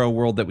bizarro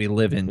world that we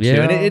live in, too.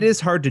 Yeah, and it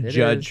is hard to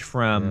judge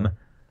from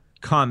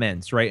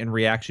comments, right, and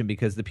reaction,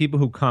 because the people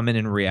who comment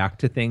and react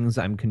to things,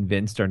 I'm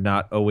convinced, are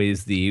not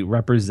always the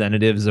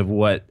representatives of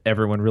what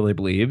everyone really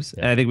believes.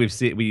 Yeah. And I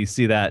think we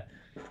see that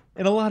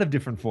in a lot of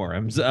different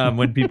forums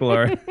when people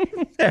are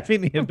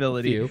having the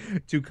ability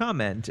to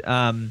comment.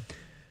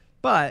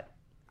 But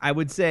I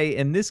would say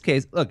in this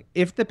case, look,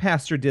 if the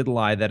pastor did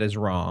lie, that is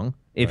wrong.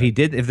 If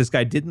this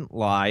guy didn't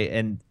lie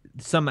and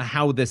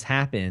somehow this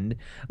happened,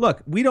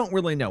 look, we don't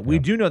really know. We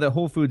do know that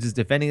Whole Foods is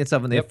defending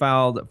itself, and they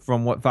filed,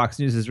 from what Fox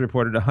News has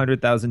reported,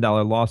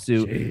 $100,000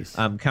 lawsuit,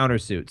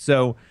 countersuit.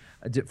 So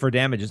for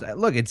damages,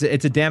 look, it's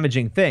a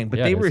damaging thing, but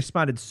they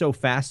responded so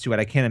fast to it.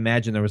 I can't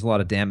imagine there was a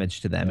lot of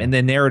damage to them, and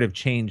the narrative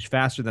changed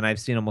faster than I've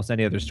seen almost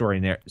any other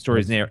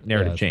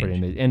narrative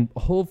change. And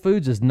Whole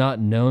Foods is not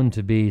known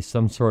to be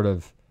some sort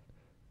of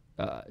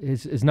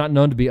is not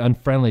known to be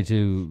unfriendly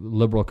to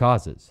liberal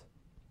causes.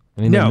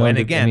 I mean, no, and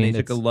again, they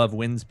took a Love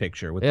Wins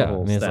picture with the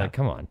whole stuff. It's like,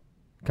 come on.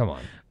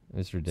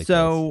 It's ridiculous.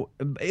 So,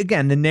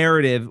 again, the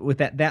narrative with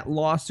that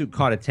lawsuit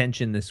caught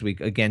attention this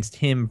week against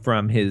him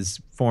from his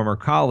former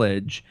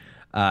college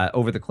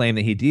over the claim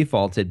that he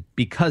defaulted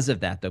because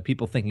of that, though.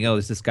 People thinking,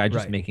 is this guy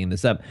just making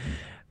this up?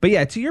 But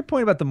yeah, to your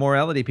point about the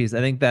morality piece,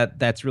 I think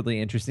that's really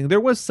interesting. There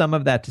was some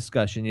of that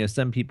discussion,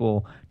 some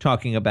people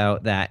talking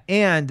about that.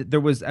 And there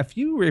was a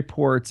few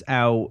reports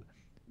out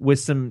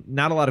with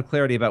not a lot of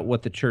clarity about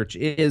what the church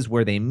is,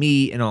 where they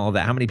meet, and all of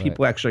that. How many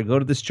people actually go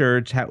to this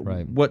church?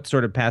 What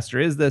sort of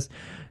pastor is this?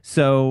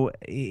 So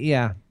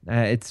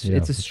it's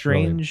a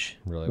strange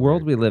really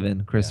world we live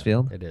in, Chris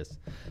Field. It is.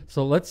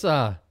 So let's.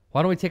 Why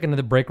don't we take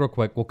another break real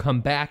quick? We'll come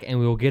back and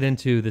we will get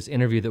into this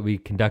interview that we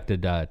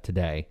conducted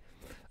today,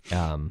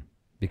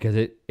 because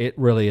it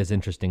really is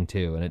interesting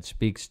too, and it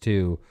speaks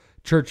to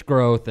church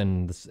growth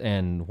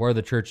and where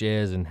the church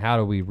is and how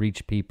do we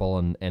reach people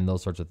and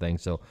those sorts of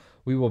things. So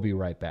we will be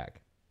right back.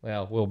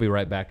 Well, we'll be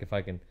right back if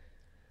I can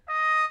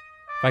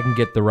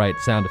get the right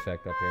sound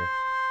effect up here.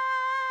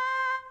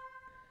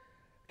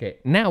 Okay,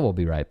 now we'll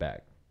be right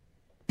back.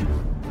 The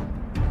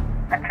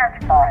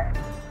Church Boys.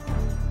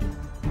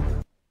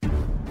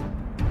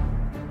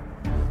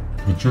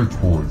 The Church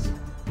Boys.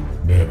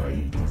 Man, I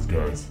hate these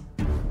guys.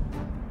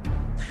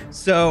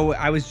 So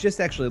I was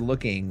just actually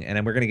looking,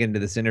 and we're going to get into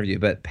this interview,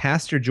 but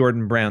Pastor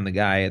Jordan Brown, the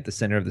guy at the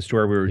center of the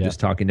story we were just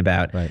talking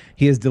about,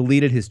 he has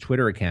deleted his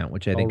Twitter account,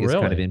 which I think is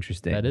kind of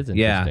interesting. That is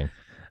interesting.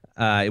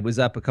 Yeah. It was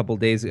up a couple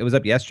days. It was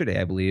up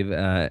yesterday, I believe,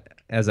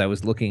 as I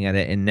was looking at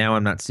it, and now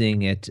I'm not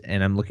seeing it,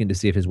 and I'm looking to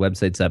see if his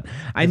website's up.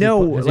 I know,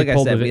 like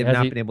I said, we have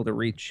not been able to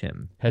reach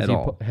him at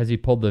all. Has he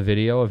pulled the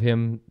video of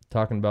him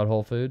talking about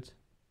Whole Foods?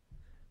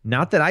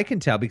 Not that I can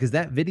tell, because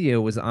that video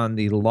was on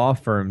the law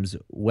firm's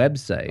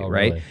website,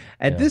 right? Really?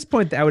 At this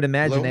point, I would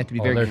imagine they have to be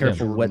very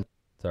careful what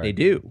they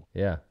do.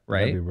 Yeah.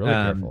 Right? Be really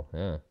careful.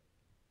 Yeah.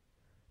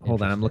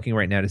 Hold on. I'm looking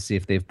right now to see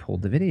if they've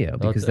pulled the video,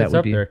 because it's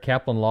up there.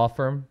 Kaplan Law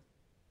Firm.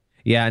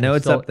 Yeah, I know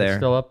it's up there. It's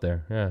still up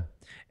there. Yeah.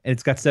 And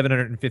it's got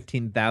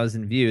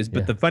 715,000 views.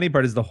 But the funny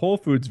part is the Whole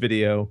Foods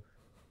video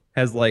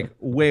has like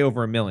way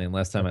over 1 million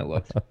last time I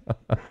looked.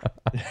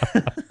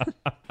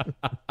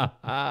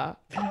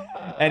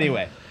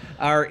 Anyway,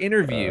 our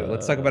interview.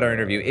 Let's talk about our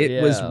interview.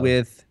 It was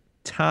with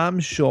Tom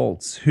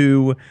Schultz,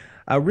 who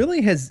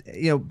really has,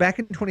 back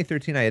in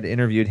 2013, I had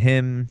interviewed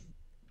him,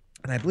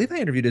 and I believe I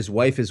interviewed his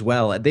wife as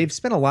well. They've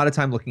spent a lot of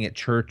time looking at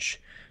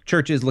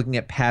churches, looking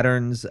at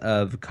patterns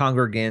of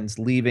congregants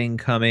leaving,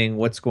 coming,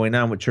 what's going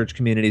on with church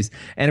communities,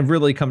 and have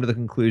really come to the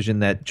conclusion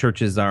that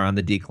churches are on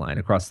the decline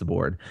across the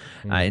board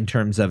in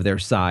terms of their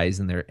size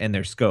and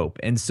their scope.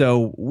 And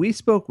so we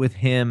spoke with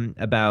him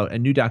about a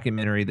new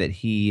documentary that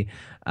he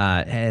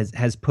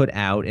has put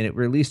out, and it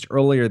released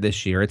earlier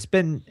this year. It's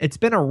been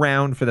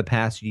around for the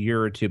past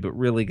year or two, but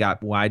really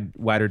got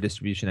wider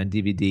distribution on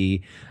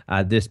DVD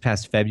this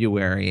past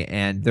February,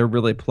 and they're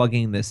really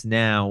plugging this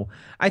now,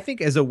 I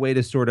think, as a way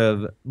to sort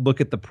of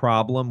look at the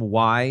problem,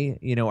 why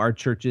our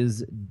church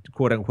is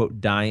quote unquote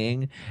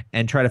dying,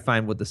 and try to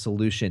find what the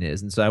solution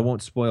is. And so I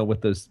won't spoil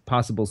what those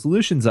possible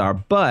solutions are,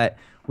 but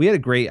we had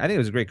I think it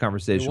was a great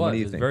conversation. What do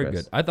you think, very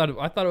Chris? Good. I thought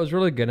it was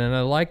really good, and I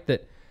like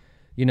that.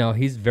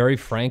 He's very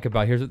frank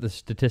about here's what the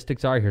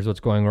statistics are, here's what's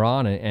going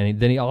on, and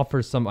then he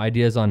offers some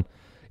ideas on.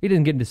 He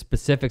didn't get into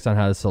specifics on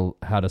how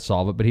to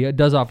solve it, but he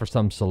does offer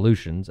some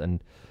solutions,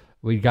 and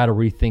we got to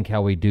rethink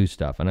how we do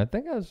stuff. And I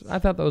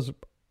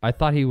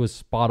thought he was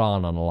spot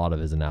on a lot of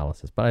his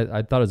analysis, but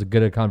I thought it was a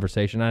good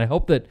conversation, and I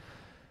hope that.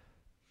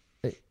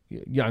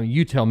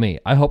 You tell me.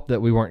 I hope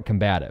that we weren't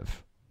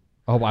combative.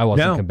 I hope I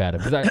wasn't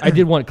combative, because I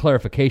did want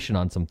clarification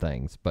on some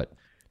things, but.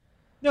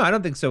 No, I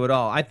don't think so at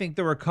all. I think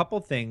there were a couple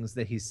things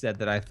that he said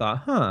that I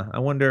thought, I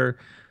wonder.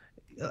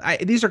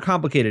 These are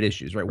complicated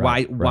issues, right?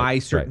 Why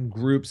certain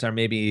groups are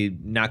maybe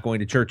not going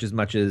to church as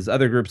much as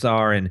other groups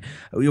are, and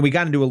we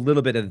got into a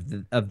little bit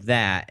of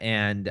that.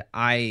 And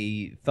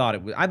I thought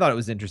it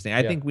was interesting.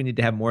 I think we need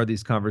to have more of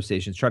these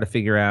conversations, try to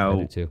figure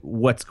out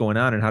what's going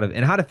on and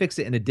how to fix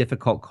it in a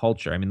difficult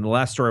culture. I mean, the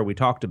last story we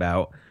talked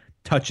about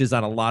touches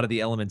on a lot of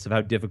the elements of how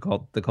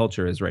difficult the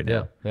culture is right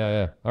now.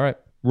 Yeah. All right,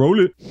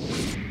 roll it.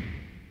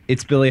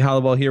 It's Billy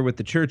Hollowell here with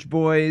the Church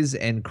Boys,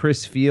 and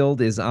Chris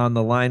Field is on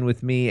the line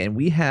with me, and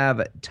we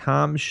have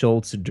Tom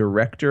Schultz,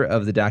 director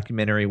of the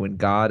documentary When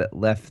God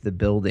Left the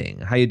Building.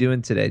 How you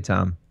doing today,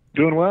 Tom?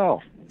 Doing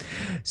well.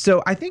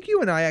 So I think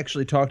you and I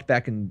actually talked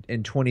back in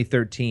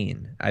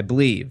 2013, I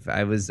believe.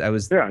 I was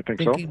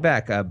thinking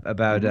back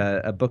about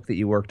a book that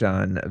you worked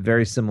on, a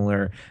very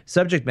similar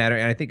subject matter,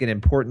 and I think an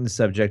important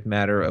subject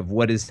matter of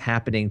what is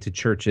happening to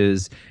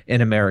churches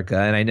in America.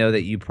 And I know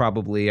that you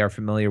probably are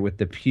familiar with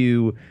the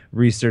Pew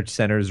Research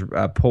Center's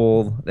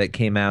poll that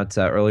came out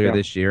earlier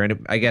this year.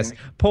 And I guess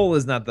poll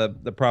is not the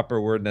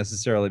proper word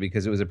necessarily,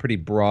 because it was a pretty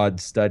broad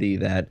study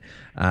that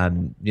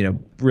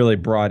really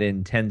brought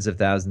in tens of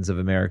thousands of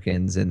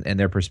Americans and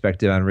their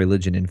perspective on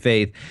religion and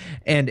faith,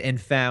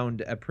 and found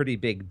a pretty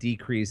big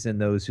decrease in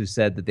those who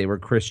said that they were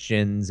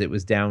Christians. It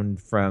was down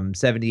from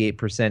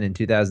 78% in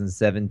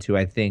 2007 to,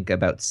 I think,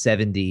 about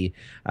 70%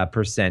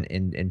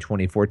 in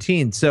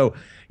 2014. So,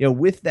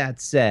 with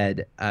that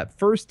said,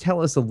 first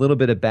tell us a little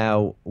bit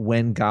about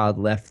When God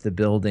Left the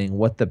Building,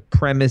 what the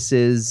premise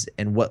is,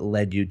 and what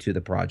led you to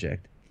the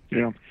project.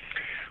 Yeah.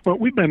 Well,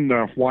 we've been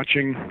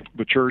watching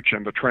the church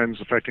and the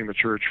trends affecting the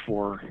church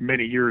for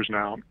many years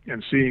now,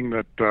 and seeing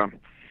that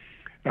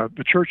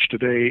the church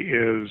today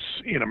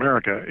in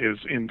America is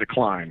in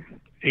decline.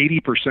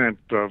 80%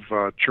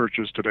 of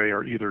churches today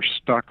are either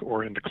stuck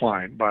or in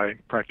decline by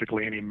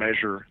practically any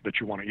measure that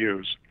you want to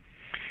use.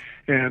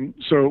 And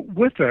so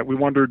with that, we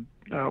wondered,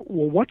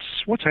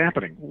 what's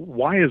happening?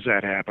 Why is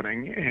that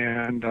happening?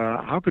 And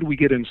how could we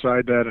get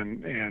inside that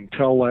and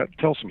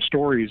tell some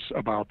stories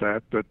about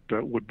that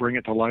would bring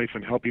it to life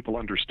and help people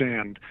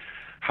understand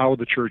how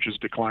the church is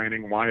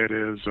declining, why it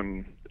is,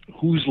 and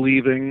who's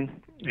leaving,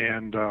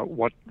 and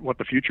what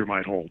the future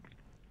might hold.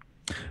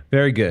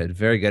 Very good,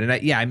 very good.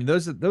 And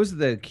those are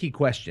the key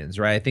questions,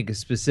 right? I think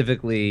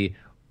specifically,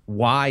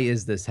 why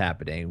is this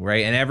happening,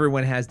 right? And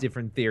everyone has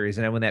different theories.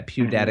 And when that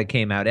Pew data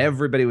came out,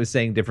 everybody was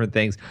saying different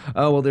things.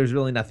 Oh, well, there's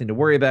really nothing to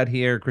worry about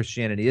here.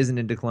 Christianity isn't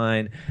in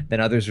decline. Then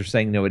others are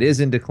saying, no, it is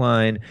in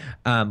decline.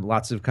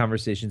 Lots of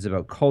conversations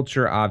about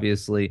culture,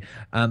 obviously.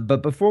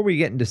 But before we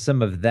get into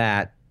some of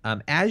that,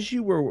 as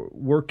you were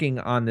working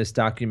on this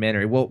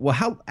documentary,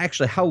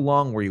 how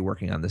long were you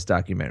working on this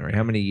documentary?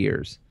 How many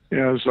years?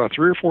 Yeah, it was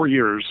 3 or 4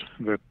 years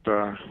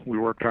that we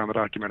worked on the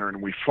documentary,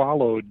 and we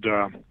followed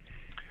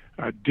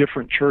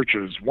different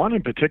churches, one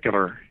in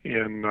particular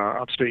in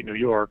upstate New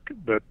York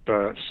that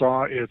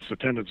saw its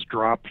attendance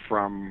drop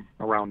from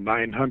around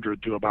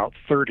 900 to about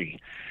 30.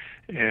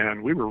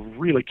 and we were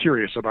really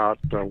curious about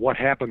what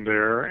happened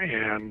there,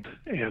 and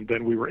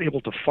then we were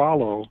able to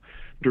follow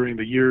during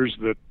the years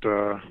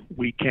that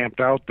we camped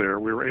out there.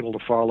 We were able to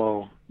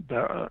follow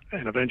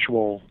an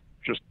eventual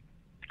just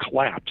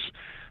collapse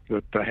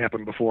that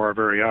happened before our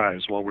very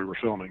eyes while we were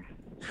filming.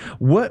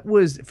 What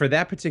was, for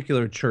that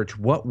particular church,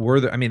 what were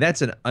the, I mean,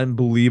 that's an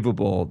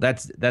unbelievable,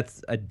 that's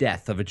a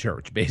death of a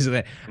church,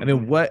 basically. I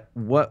mean, what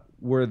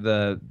were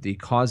the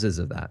causes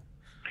of that?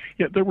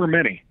 Yeah, there were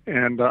many,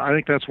 and I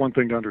think that's one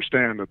thing to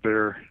understand, that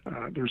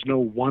there's no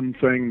one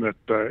thing that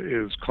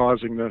is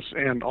causing this,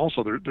 and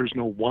also there's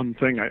no one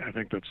thing I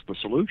think that's the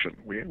solution.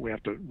 We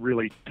have to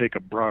really take a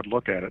broad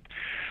look at it.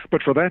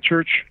 But for that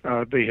church,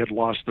 they had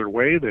lost their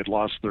way, they had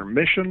lost their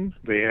mission,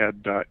 they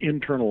had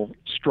internal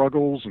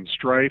struggles and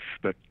strife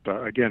that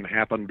again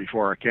happened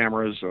before our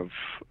cameras of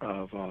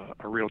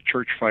a real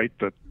church fight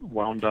that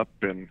wound up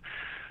in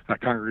a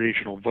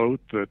congregational vote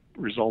that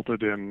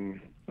resulted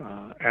in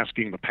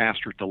asking the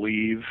pastor to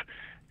leave,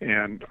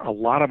 and a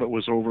lot of it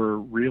was over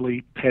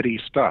really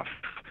petty stuff.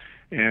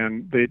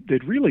 And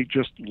they'd really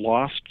just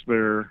lost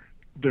their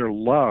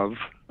love.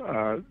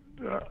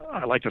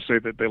 I like to say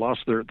that they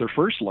lost their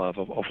first love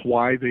of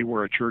why they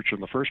were a church in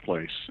the first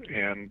place,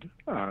 and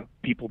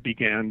people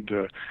began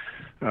to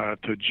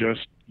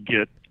just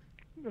get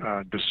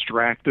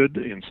distracted,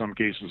 in some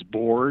cases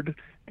bored,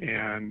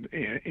 and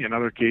in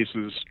other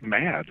cases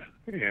mad,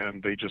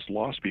 and they just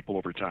lost people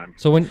over time.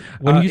 So when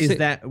you say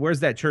that,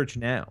 where's that church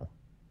now?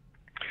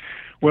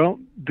 Well,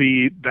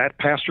 that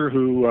pastor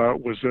who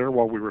was there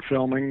while we were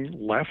filming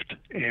left,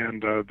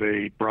 and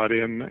they brought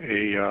in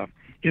a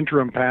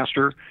interim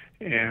pastor,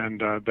 and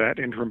that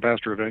interim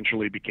pastor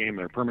eventually became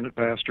their permanent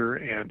pastor,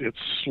 and it's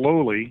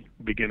slowly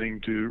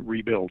beginning to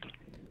rebuild.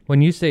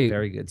 When you say,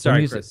 very good,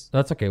 sorry, Chris.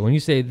 That's okay. When you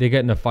say they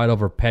get in a fight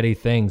over petty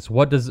things,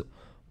 what does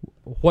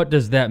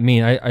that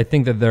mean? I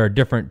think that there are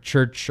different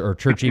church or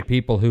churchy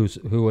people who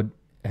would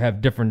have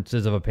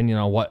differences of opinion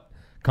on what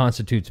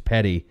constitutes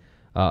petty,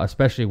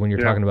 especially when you're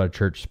talking about a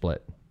church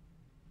split.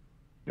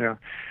 Yeah.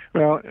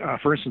 Well,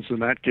 for instance, in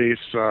that case,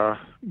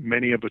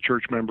 many of the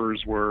church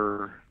members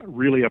were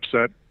really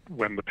upset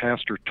when the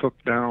pastor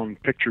took down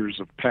pictures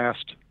of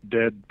past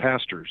dead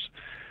pastors.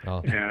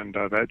 Oh. And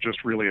that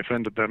just really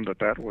offended them,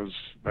 that was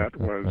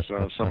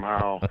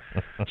somehow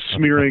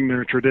smearing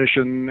their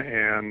tradition,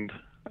 and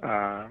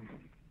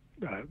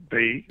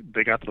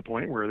they got to the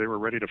point where they were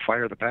ready to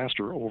fire the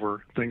pastor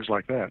over things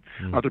like that.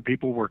 Other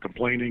people were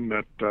complaining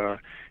that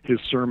his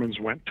sermons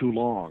went too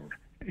long,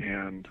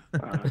 and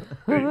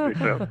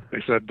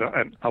they said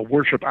a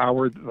worship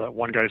hour.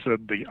 One guy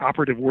said the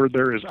operative word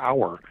there is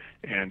hour,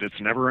 and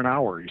it's never an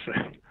hour, he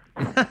said.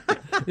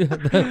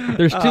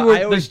 There's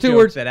two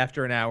words that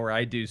after an hour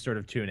I do sort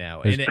of tune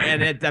out,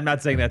 and I'm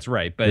not saying that's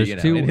right, but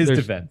in his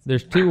defense,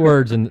 there's two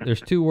words in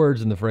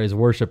the phrase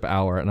worship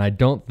hour, and I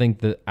don't think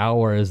that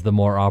hour is the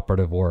more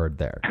operative word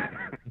there.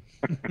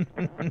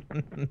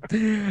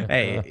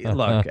 Hey,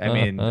 look, I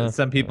mean,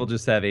 some people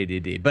just have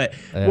ADD, but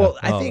well,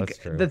 I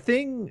think the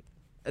thing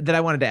that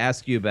I wanted to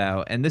ask you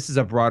about, and this is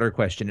a broader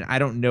question, and I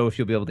don't know if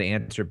you'll be able to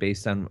answer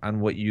based on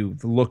what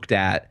you've looked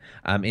at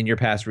in your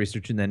past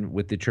research and then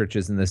with the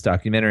churches in this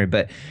documentary,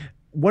 but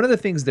one of the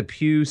things the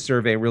Pew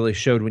survey really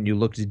showed when you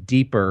looked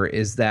deeper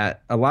is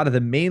that a lot of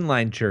the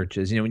mainline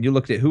churches, when you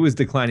looked at who was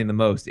declining the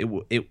most,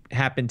 it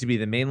happened to be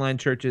the mainline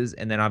churches,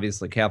 and then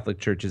obviously Catholic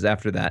churches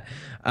after that.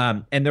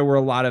 And there were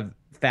a lot of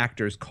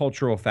factors,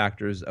 cultural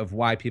factors of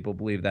why people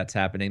believe that's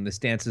happening, the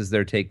stances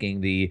they're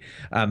taking, the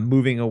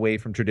moving away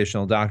from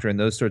traditional doctrine,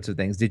 those sorts of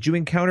things. Did you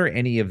encounter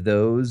any of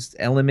those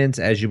elements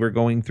as you were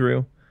going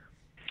through?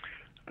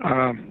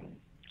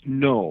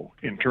 No,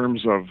 in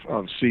terms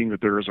of seeing that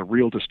there is a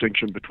real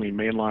distinction between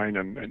mainline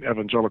and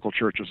evangelical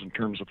churches in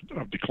terms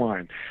of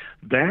decline.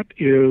 That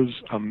is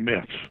a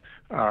myth.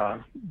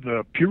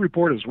 The Pew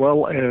Report, as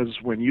well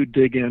as when you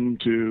dig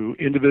into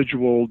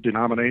individual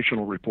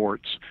denominational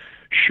reports,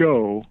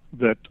 show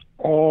that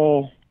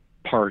all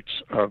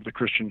parts of the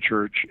Christian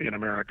church in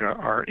America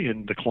are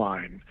in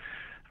decline.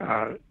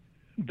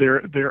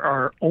 There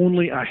are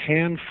only a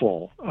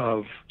handful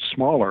of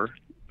smaller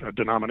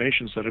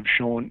denominations that have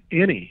shown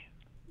any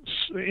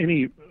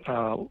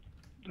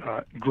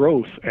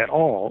growth at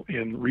all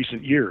in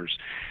recent years.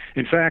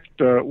 In fact,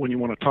 when you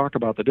want to talk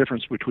about the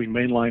difference between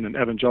mainline and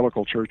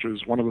evangelical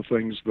churches, one of the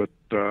things that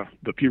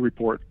the Pew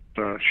Report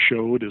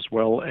showed, as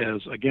well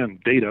as, again,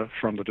 data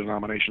from the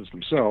denominations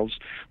themselves,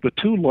 the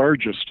two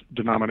largest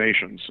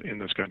denominations in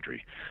this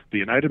country, the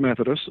United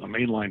Methodists, a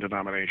mainline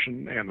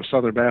denomination, and the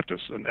Southern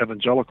Baptists, an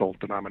evangelical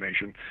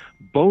denomination,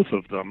 both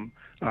of them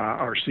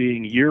are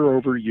seeing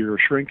year-over-year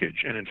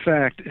shrinkage. And in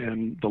fact,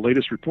 in the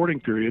latest reporting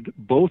period,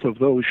 both of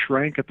those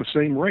shrank at the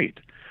same rate.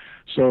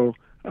 So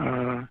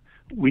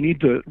we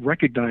need to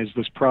recognize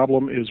this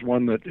problem is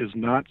one that is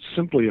not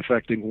simply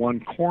affecting one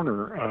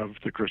corner of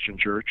the Christian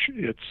church.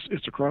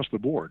 It's across the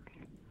board.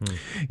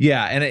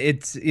 Yeah, and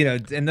it's,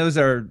 and those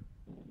are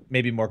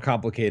maybe more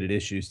complicated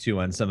issues too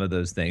on some of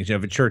those things.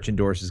 If a church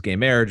endorses gay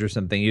marriage or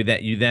something, you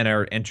then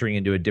are entering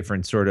into a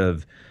different sort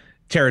of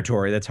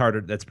territory that's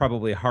harder. That's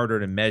probably harder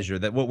to measure.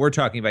 That what we're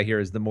talking about here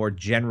is the more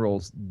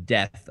general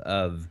death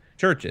of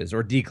churches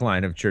or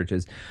decline of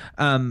churches.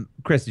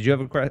 Chris, did you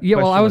have a question? Yeah,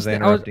 well, I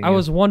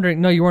was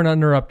wondering. No, you weren't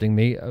interrupting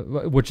me,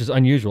 which is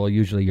unusual.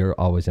 Usually, you're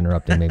always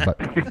interrupting me. But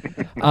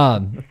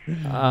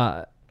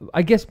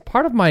I guess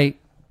part of my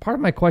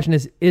question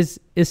is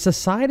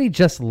society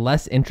just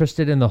less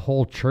interested in the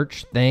whole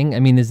church thing? I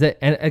mean, is that,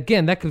 and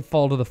again, that could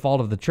fall to the fault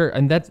of the church,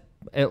 and that's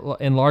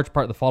in large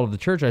part the fault of the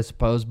church, I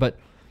suppose. But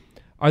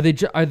are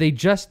they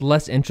just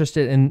less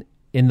interested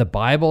in the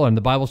Bible and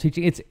the Bible's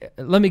teaching?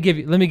 Let me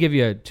give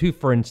you two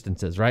for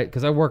instances, right?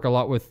 Because I work a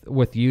lot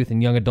with youth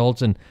and young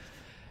adults,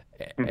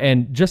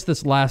 and just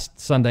this last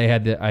Sunday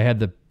I had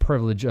the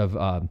privilege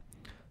of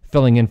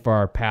filling in for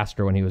our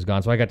pastor when he was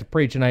gone. So I got to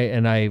preach, and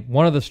I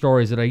one of the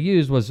stories that I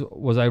used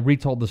was I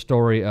retold the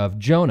story of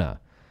Jonah,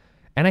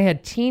 and I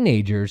had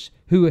teenagers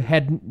who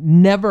had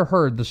never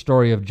heard the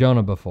story of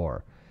Jonah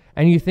before.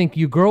 And you think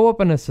you grow up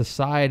in a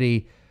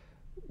society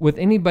with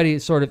any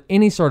sort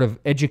of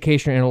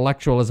education or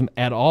intellectualism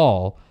at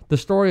all, the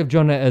story of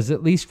Jonah is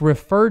at least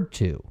referred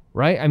to,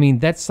 right? I mean,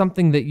 that's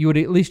something that you would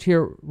at least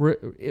hear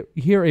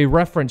a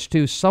reference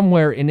to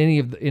somewhere in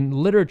in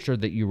literature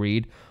that you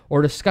read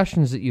or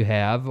discussions that you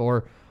have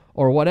or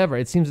whatever.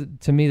 It seems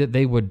to me that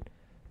they would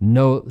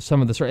know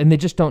some of the story, and they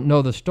just don't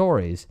know the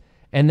stories.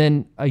 And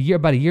then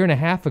about a year and a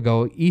half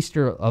ago,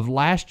 Easter of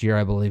last year,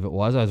 I believe it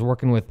was, I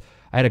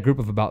had a group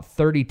of about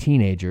 30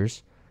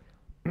 teenagers.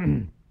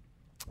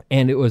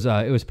 And it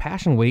was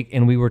Passion Week,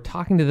 and we were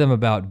talking to them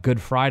about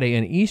Good Friday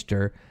and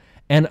Easter,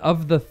 and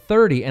of the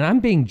 30, and I'm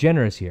being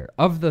generous here,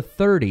 of the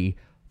 30,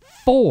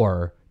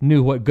 4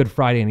 knew what Good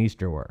Friday and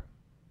Easter were.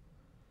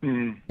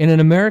 In an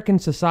American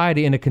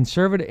society, in a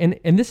conservative,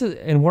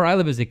 and where I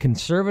live is a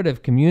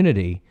conservative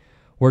community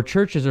where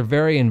churches are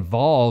very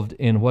involved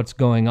in what's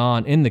going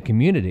on in the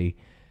community,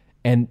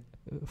 and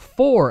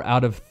 4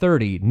 out of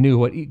 30 knew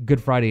what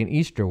Good Friday and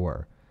Easter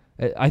were.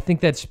 I think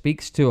that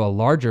speaks to a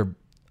larger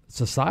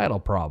societal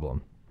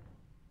problem.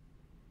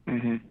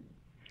 Mm-hmm.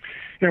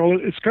 Yeah, well,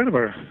 it's kind of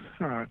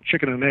a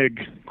chicken and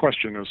egg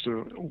question as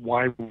to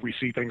why we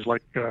see things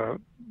like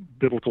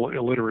biblical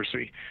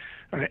illiteracy,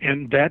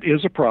 and that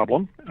is a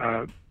problem.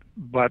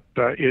 But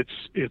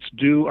it's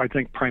due, I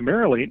think,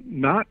 primarily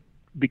not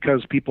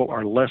because people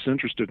are less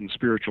interested in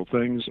spiritual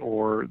things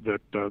or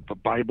that the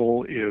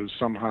Bible is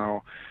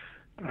somehow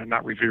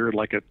not revered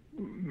like it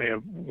may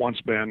have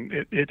once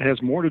been. It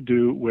has more to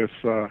do with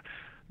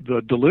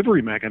the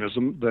delivery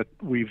mechanism that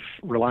we've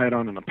relied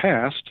on in the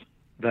past,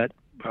 that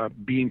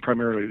being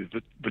primarily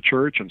the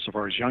church, and so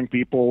far as young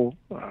people,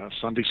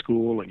 Sunday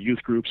school and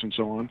youth groups and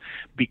so on,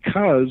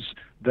 because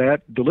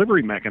that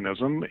delivery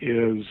mechanism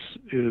is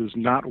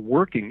not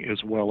working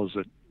as well as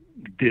it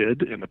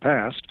did in the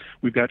past.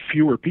 We've got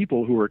fewer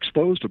people who are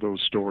exposed to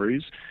those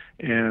stories,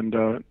 and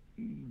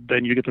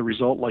then you get the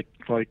result like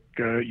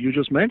you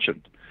just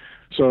mentioned.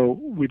 So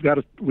we've got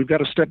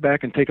to step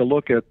back and take a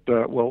look at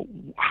well,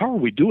 how are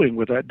we doing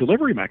with that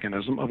delivery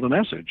mechanism of the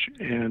message?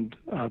 And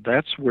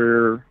that's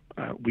where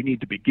we need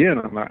to begin.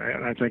 And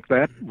I think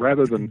that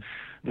rather than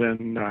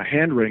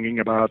hand wringing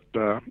about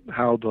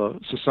how the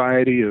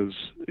society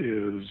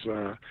is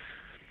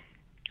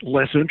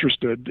less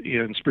interested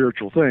in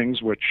spiritual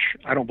things, which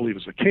I don't believe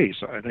is the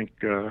case. I think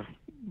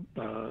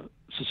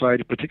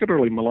society,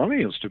 particularly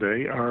millennials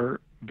today,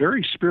 are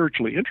very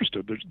spiritually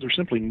interested. They're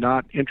simply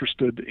not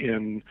interested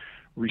in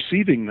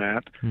receiving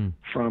that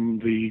from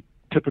the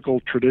typical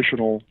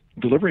traditional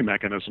delivery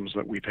mechanisms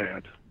that we've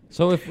had.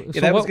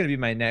 That was going to be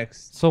my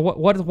next. So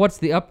what's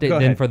the update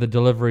then for the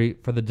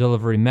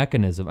delivery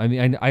mechanism? I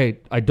mean,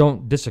 I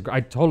don't disagree.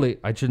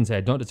 I shouldn't say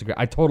I don't disagree.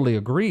 I totally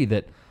agree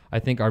that I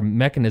think our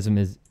mechanism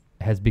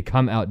has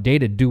become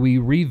outdated. Do we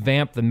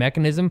revamp the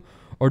mechanism,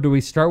 or do we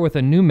start with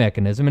a new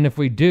mechanism? And if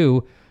we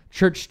do,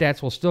 church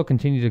stats will still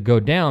continue to go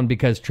down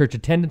because church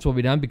attendance will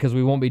be down because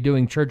we won't be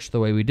doing church the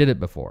way we did it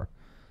before.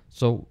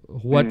 So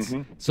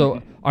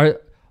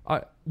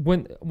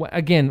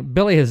again,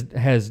 Billy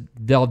has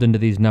delved into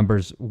these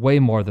numbers way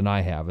more than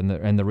I have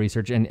and the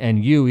research,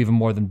 and you even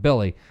more than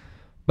Billy.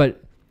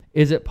 But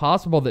is it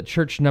possible that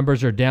church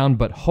numbers are down,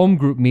 but home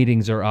group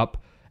meetings are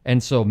up,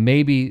 and so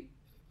maybe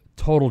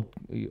total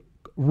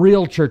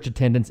real church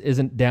attendance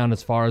isn't down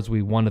as far as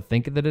we want to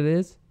think that it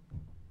is?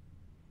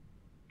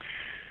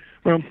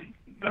 Well,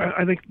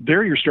 I think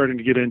there you're starting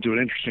to get into an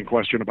interesting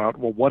question about,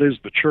 well, what is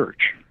the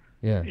church?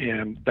 Yeah.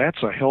 And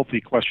that's a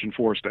healthy question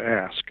for us to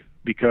ask,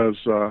 because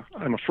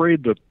I'm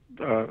afraid that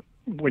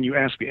when you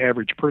ask the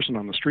average person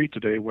on the street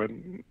today,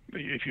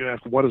 if you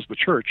ask what is the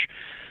church,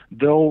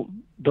 they'll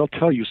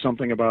tell you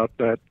something about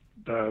that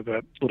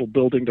little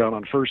building down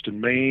on First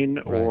and Main,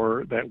 right,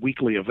 or that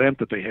weekly event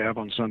that they have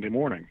on Sunday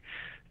morning.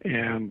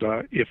 And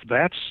if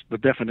that's the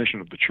definition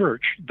of the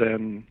church,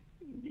 then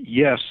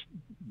yes,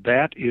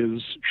 that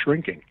is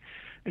shrinking,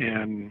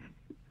 and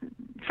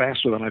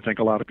faster than I think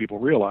a lot of people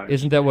realize.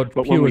 Isn't that what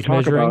Pew was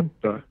measuring?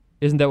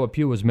 Isn't that what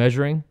Pew was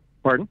measuring?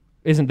 Pardon?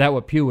 Isn't that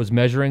what Pew was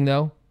measuring,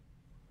 though?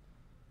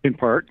 In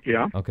part,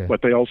 yeah. Okay.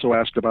 But they also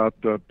asked about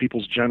the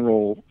people's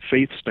general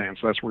faith stance.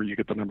 That's where you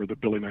get the number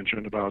that Billy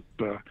mentioned about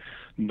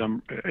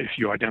if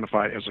you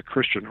identify as a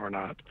Christian or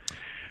not.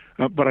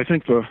 But I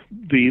think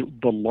the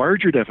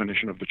larger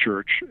definition of the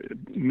church,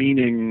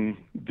 meaning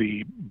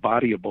the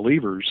body of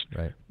believers,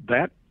 right.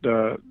 that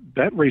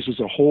raises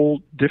a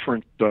whole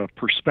different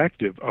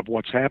perspective of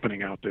what's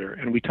happening out there.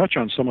 And we touch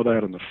on some of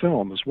that in the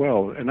film as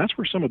well. And that's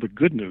where some of the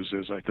good news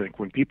is, I think,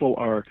 when people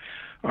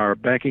are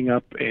backing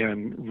up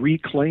and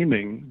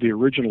reclaiming the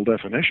original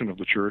definition of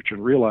the church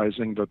and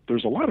realizing that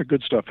there's a lot of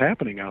good stuff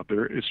happening out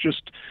there. It's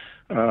just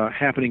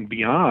happening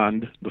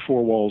beyond the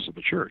four walls of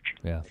the church.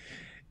 Yeah.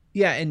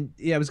 Yeah, and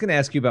I was going to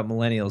ask you about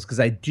millennials because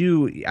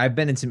I've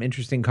been in some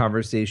interesting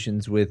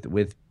conversations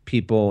with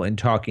people and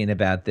talking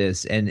about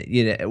this. And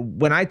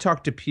when I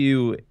talked to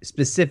Pew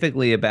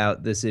specifically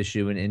about this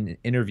issue and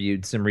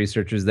interviewed some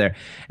researchers there,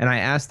 and I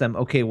asked them,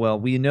 okay, well,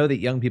 we know that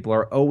young people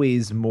are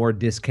always more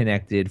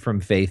disconnected from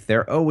faith.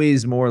 They're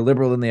always more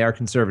liberal than they are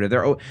conservative.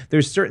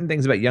 There's certain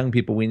things about young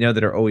people we know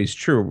that are always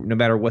true, no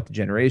matter what the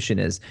generation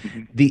is.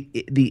 Mm-hmm.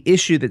 The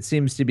issue that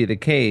seems to be the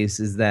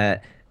case is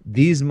that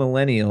these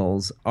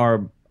millennials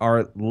are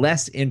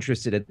less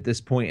interested at this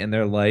point in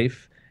their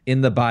life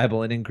in the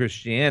Bible and in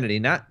Christianity.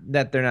 Not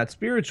that they're not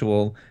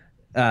spiritual,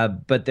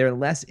 but they're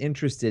less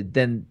interested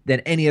than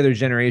any other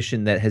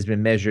generation that has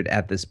been measured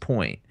at this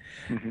point.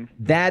 Mm-hmm.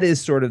 That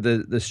is sort of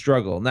the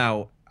struggle.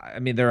 Now, I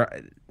mean,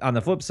 on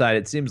the flip side,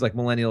 it seems like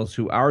millennials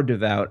who are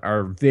devout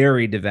are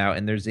very devout,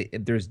 and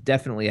there's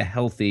definitely a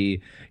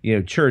healthy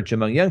church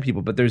among young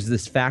people. But there's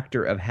this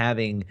factor of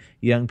having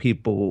young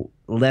people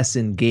less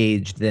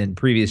engaged than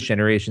previous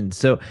generations.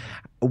 So,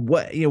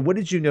 what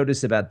did you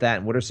notice about that,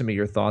 and what are some of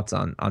your thoughts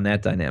on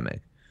that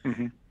dynamic?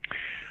 Mm-hmm.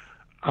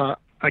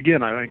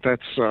 Again, I think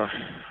that's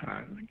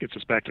gets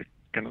us back to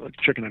kind of the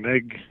chicken and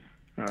egg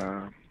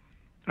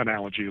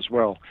analogy as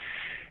well.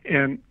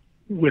 And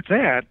with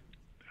that,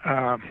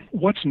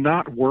 what's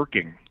not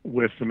working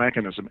with the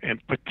mechanism,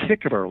 and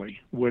particularly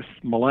with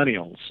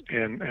millennials,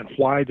 and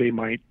why they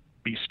might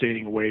be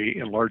staying away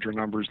in larger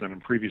numbers than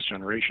in previous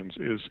generations,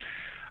 is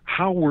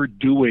how we're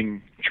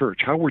doing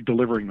church, how we're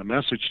delivering the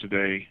message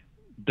today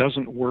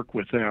doesn't work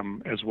with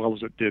them as well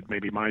as it did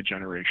maybe my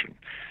generation.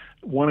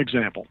 One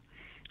example,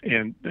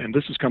 and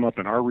this has come up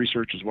in our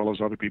research as well as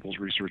other people's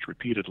research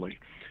repeatedly,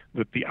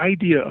 that the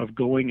idea of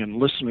going and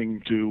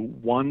listening to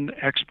one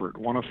expert,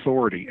 one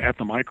authority at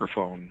the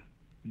microphone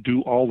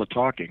do all the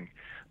talking,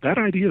 that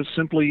idea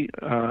simply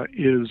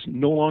is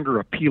no longer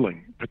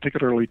appealing,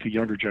 particularly to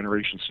younger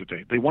generations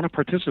today. They want to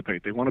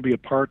participate. They want to be a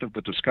part of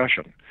the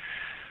discussion.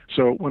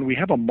 So when we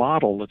have a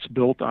model that's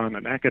built on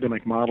an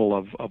academic model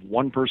of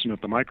one person at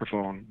the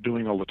microphone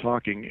doing all the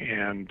talking,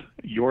 and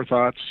your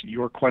thoughts,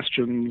 your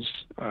questions,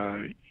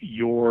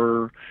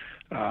 your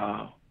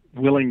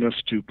willingness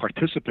to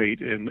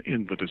participate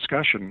in the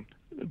discussion,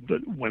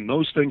 when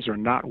those things are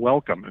not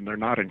welcome and they're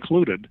not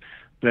included,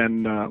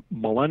 then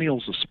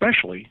millennials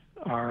especially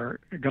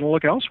are going to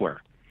look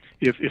elsewhere.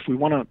 If we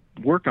want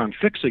to work on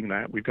fixing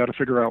that, we've got to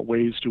figure out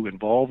ways to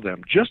involve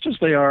them, just as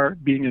they are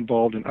being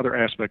involved in other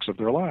aspects of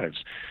their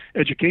lives.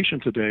 Education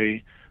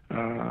today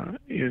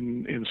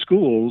in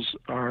schools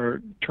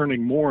are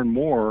turning more and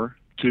more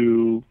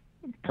to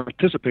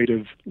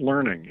participative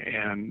learning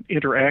and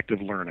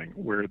interactive learning,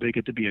 where they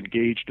get to be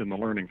engaged in the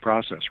learning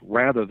process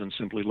rather than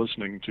simply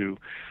listening to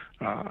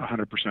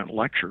 100%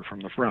 lecture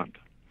from the front.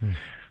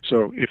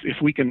 So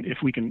if we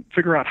can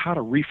figure out how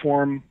to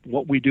reform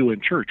what we do in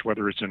church,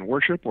 whether it's in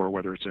worship or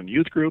whether it's in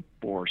youth group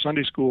or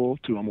Sunday school,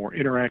 to a more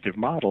interactive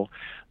model,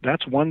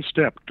 that's one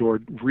step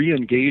toward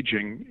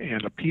re-engaging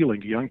and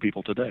appealing to young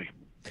people today.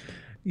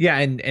 Yeah,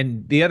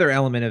 and the other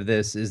element of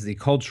this is the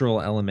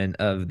cultural element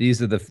of this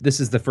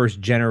is the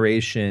first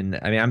generation.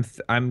 I mean,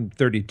 I'm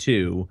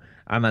 32.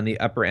 I'm on the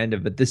upper end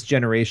of, but this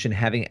generation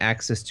having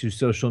access to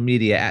social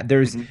media,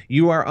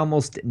 you are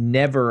almost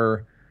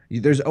never.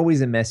 There's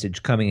always a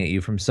message coming at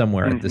you from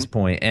somewhere at this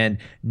point. And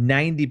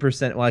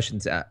 90%, well, I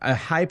shouldn't say, a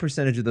high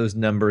percentage of those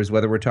numbers,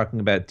 whether we're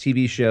talking about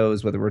TV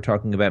shows, whether we're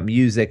talking about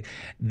music,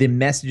 the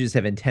messages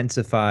have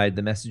intensified.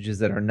 The messages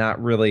that are not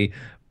really,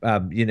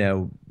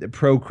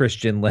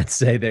 pro-Christian, let's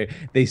say,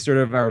 they sort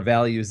of are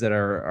values that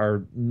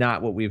are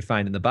not what we would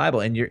find in the Bible.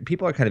 And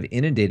people are kind of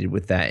inundated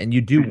with that. And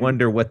you do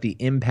wonder what the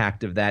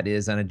impact of that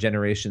is on a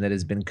generation that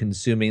has been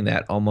consuming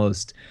that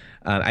almost,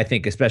 I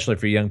think, especially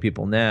for young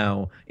people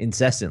now,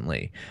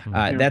 incessantly.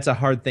 That's a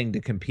hard thing to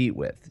compete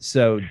with.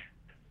 So,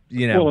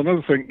 Well,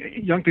 another thing,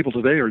 young people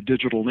today are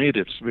digital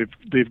natives.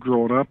 They've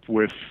grown up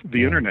with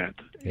the internet,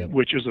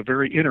 which is a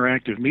very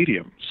interactive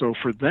medium. So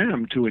for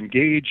them to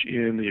engage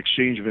in the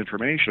exchange of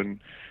information,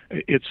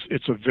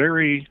 it's a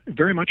very,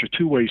 very much a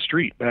two-way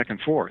street, back and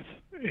forth.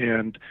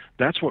 And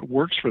that's what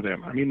works for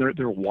them. I mean,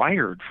 they're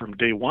wired from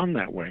day one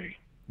that way.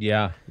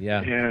 Yeah.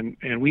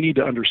 And we need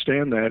to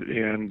understand that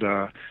and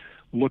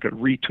look at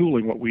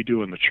retooling what we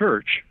do in the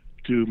church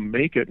to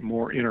make it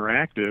more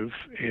interactive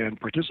and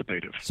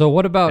participative. So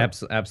what about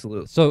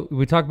absolutely? So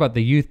we talk about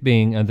the youth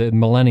being the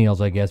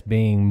millennials, I guess,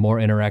 being more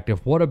interactive.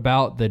 What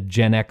about the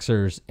Gen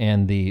Xers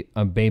and the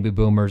baby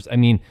boomers? I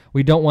mean,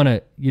 you don't want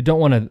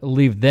to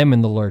leave them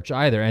in the lurch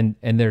either, and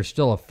there's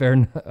still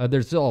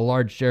there's still a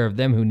large share of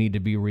them who need to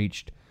be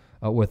reached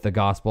with the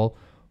gospel.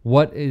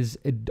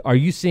 Are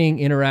you seeing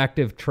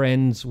interactive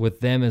trends with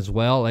them as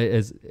well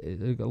as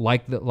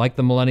like the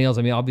millennials?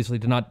 I mean, obviously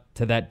not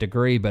to that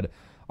degree, but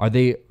are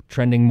they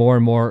trending more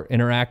and more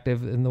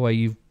interactive in the way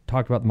you've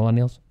talked about the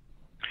millennials?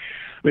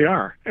 They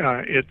are.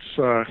 It's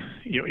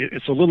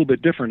a little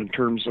bit different in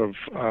terms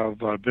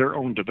of their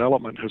own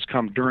development has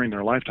come during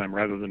their lifetime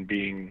rather than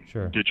being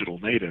digital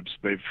natives.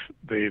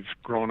 They've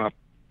grown up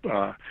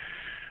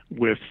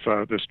with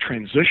this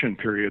transition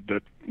period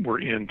that we're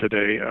in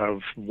today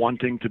of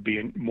wanting to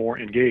be more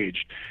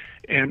engaged,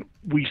 and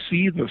we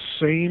see the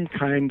same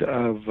kind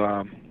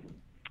of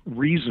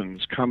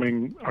reasons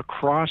coming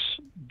across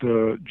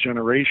the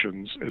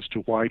generations as to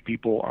why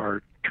people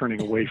are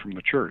turning away from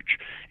the church,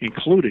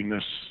 including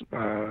this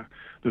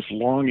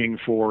longing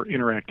for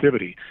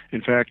interactivity.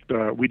 In fact,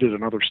 we did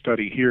another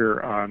study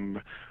here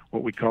on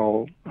what we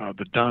call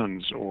the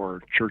duns,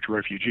 or church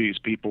refugees,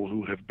 people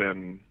who have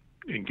been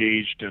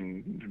engaged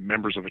and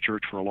members of a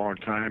church for a long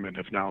time and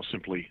have now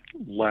simply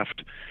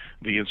left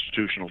the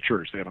institutional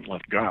church. They haven't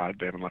left God,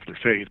 they haven't left their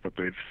faith, but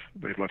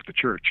they've left the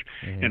church.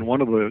 Mm-hmm. And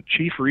one of the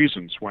chief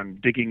reasons,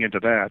 when digging into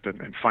that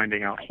and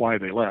finding out why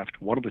they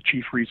left, one of the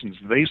chief reasons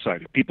they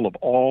cited, people of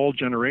all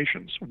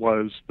generations,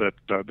 was that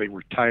they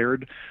were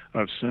tired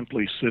of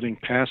simply sitting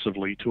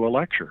passively to a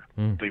lecture.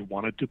 They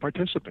wanted to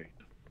participate.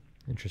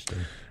 Interesting.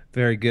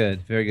 Very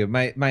good. Very good.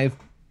 My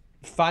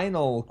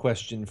final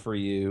question for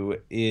you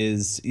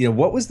is,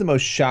 what was the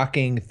most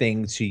shocking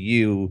thing to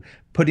you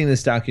putting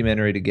this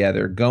documentary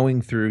together,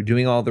 going through,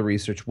 doing all the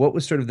research? What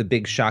was sort of the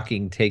big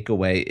shocking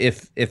takeaway,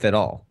 if at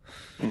all?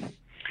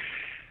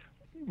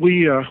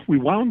 We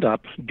wound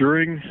up,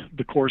 during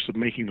the course of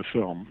making the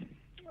film,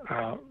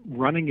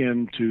 running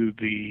into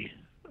the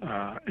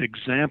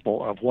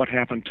example of what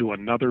happened to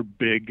another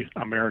big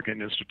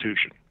American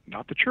institution.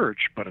 Not the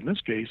church, but in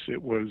this case,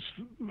 it was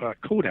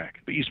Kodak,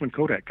 the Eastman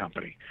Kodak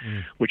Company,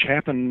 which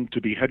happened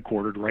to be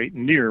headquartered right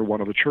near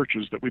one of the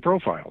churches that we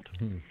profiled.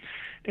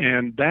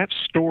 And that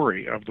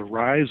story of the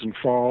rise and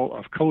fall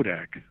of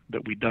Kodak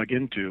that we dug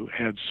into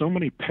had so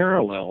many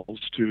parallels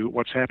to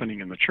what's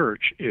happening in the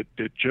church, it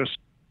just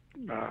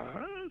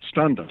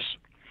stunned us.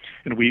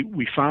 And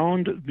we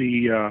found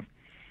the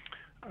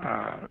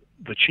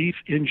chief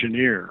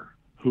engineer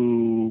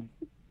who,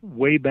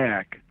 way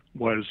back,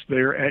 was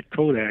there at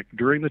Kodak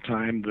during the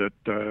time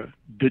that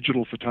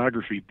digital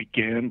photography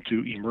began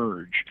to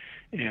emerge.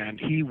 And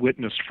he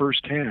witnessed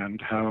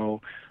firsthand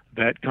how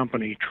that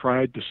company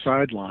tried to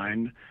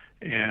sideline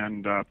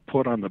and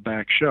put on the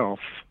back shelf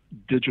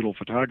digital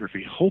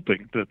photography,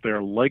 hoping that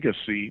their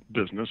legacy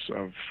business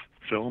of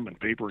film and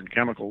paper and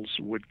chemicals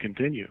would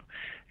continue.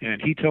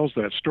 And he tells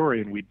that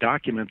story, and we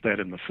document that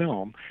in the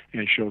film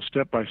and show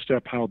step by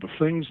step how the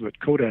things that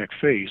Kodak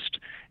faced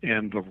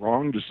and the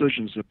wrong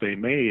decisions that they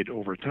made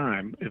over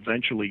time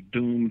eventually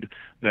doomed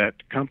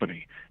that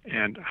company,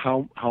 and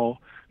how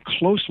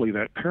closely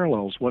that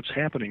parallels what's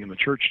happening in the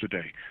church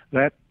today.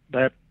 That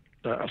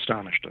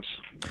astonished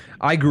us.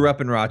 I grew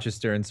up in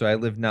Rochester, and so I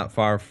lived not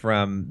far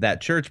from that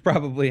church,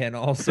 probably, and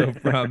also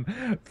from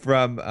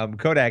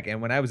Kodak.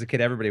 And when I was a kid,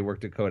 everybody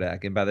worked at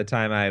Kodak. And by the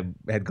time I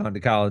had gone to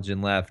college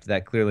and left,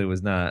 that clearly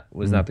was not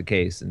the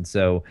case. And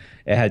so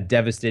it had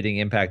devastating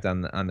impact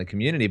on the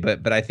community.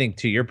 But I think,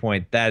 to your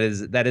point, that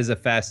is a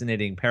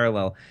fascinating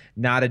parallel.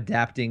 Not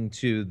adapting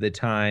to the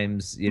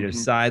times,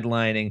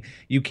 sidelining.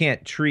 You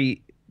can't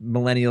treat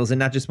millennials, and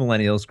not just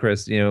millennials,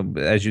 Chris,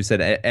 as you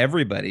said,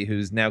 everybody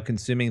who's now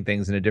consuming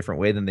things in a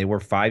different way than they were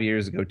 5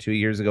 years ago, 2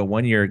 years ago,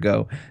 1 year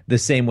ago, the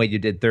same way you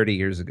did 30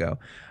 years ago.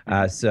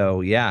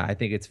 So yeah, I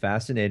think it's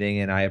fascinating,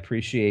 and I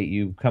appreciate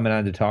you coming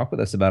on to talk with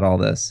us about all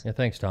this. Yeah,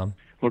 thanks, Tom.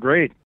 Well,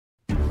 great.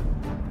 The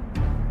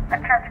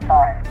Church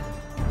Boys.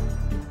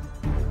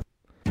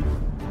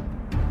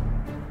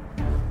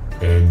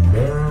 And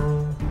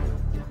now,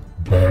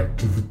 back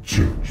to the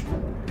Church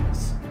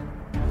Boys.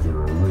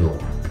 They're a real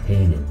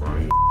pain in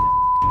my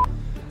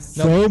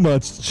so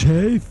much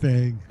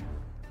chafing.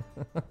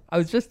 I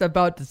was just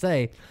about to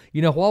say,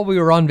 while we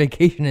were on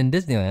vacation in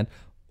Disneyland,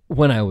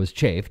 when I was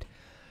chafed,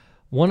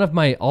 one of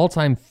my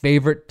all-time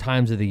favorite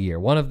times of the year,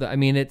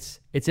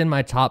 it's in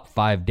my top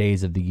 5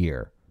 days of the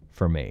year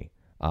for me.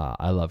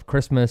 I love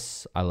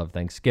Christmas. I love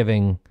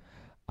Thanksgiving.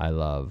 I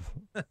love...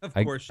 Of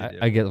course you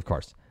do. Of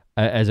course.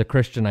 As a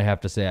Christian, I have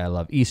to say I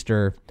love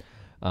Easter.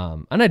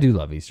 And I do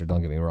love Easter,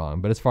 don't get me wrong.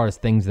 But as far as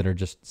things that are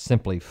just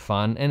simply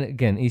fun, and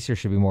again, Easter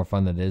should be more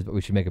fun than it is, but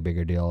we should make a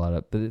bigger deal out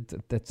of it.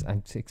 But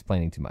I'm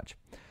explaining too much.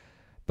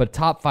 But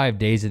top 5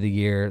 days of the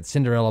year,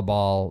 Cinderella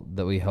Ball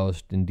that we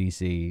host in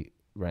D.C.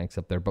 ranks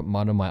up there. But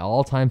one of my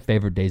all-time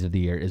favorite days of the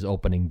year is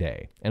opening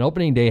day. And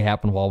opening day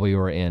happened while we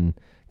were in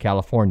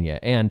California.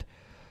 And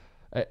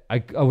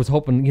I was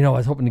hoping,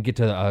 to get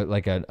to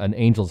like an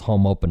Angels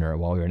home opener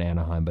while we were in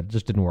Anaheim, but it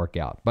just didn't work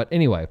out. But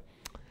anyway,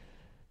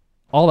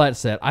 all that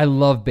said, I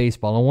love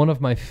baseball, and one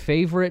of my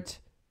favorite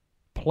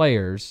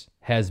players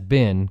has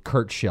been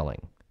Curt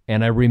Schilling.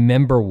 And I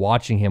remember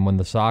watching him when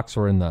the Sox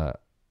were in the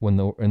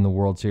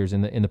World Series,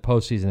 in the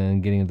postseason,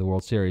 and getting into the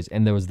World Series,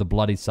 and there was the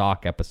Bloody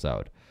Sock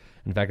episode.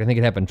 In fact, I think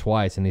it happened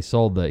twice, and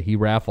he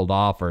raffled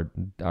off, or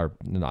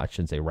no, I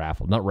shouldn't say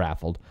raffled, not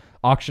raffled,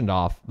 auctioned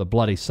off the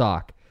Bloody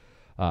Sock.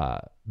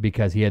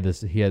 Because he had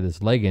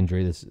this leg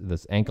injury,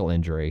 this ankle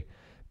injury,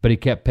 but he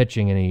kept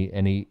pitching,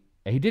 and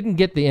he didn't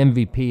get the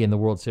MVP in the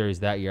World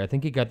Series that year. I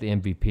think he got the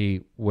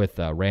MVP with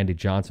Randy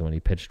Johnson when he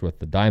pitched with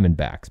the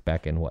Diamondbacks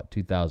back in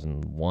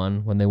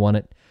 2001 when they won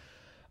it.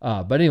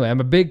 But anyway,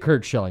 I'm a big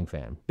Curt Schilling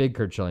fan,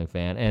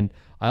 and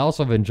I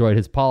also have enjoyed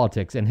his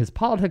politics, and his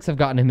politics have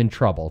gotten him in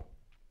trouble,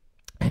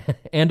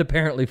 and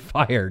apparently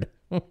fired.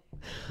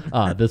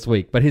 This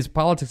week. But his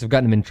politics have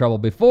gotten him in trouble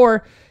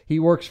before. He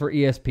works for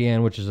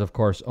ESPN, which is, of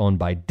course, owned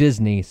by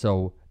Disney.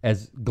 So,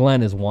 as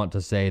Glenn is wont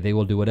to say, they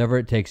will do whatever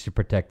it takes to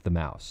protect the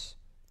mouse.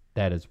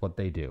 That is what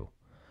they do.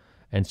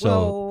 And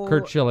so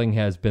Curt Schilling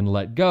has been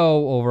let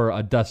go over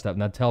a dust-up.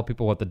 Now, tell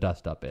people what the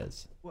dust-up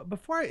is. Well,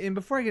 before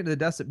I get to the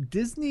dust-up,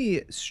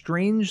 Disney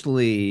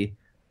strangely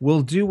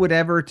will do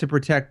whatever to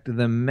protect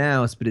the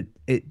mouse, but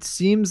it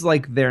seems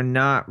like they're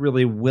not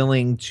really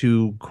willing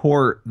to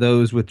court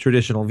those with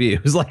traditional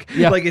views. Like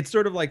it's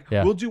sort of like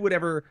we'll do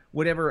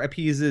whatever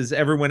appeases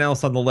everyone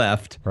else on the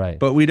left, right?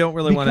 But we don't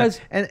really want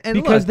to. And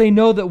because they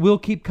know that we'll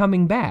keep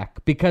coming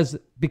back because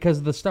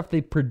the stuff they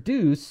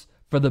produce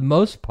for the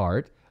most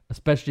part,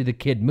 especially the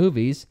kid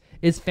movies,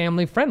 is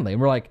family friendly.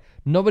 And we're like,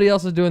 nobody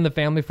else is doing the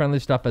family friendly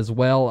stuff as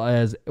well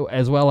as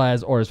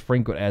or as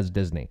frequent as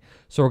Disney.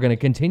 So we're going to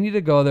continue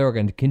to go there. We're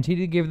going to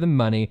continue to give them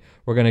money.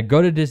 We're going to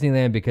go to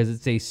Disneyland because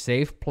it's a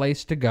safe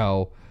place to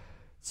go.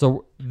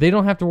 So they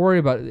don't have to worry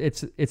about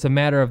it. It's a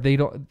matter of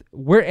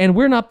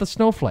we're not the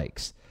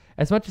snowflakes.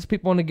 As much as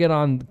people want to get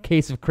on the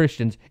case of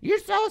Christians, you're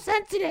so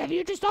sensitive.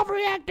 You just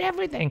overreact to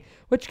everything,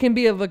 which can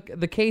be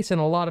the case in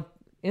a lot of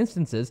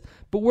instances.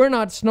 But we're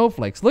not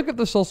snowflakes. Look at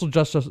the social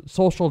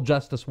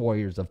justice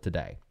warriors of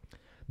today.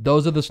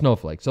 Those are the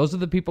snowflakes. Those are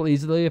the people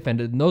easily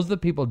offended. And those are the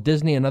people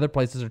Disney and other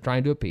places are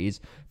trying to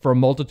appease for a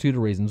multitude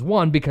of reasons.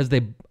 One, because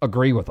they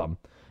agree with them.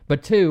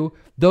 But two,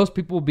 those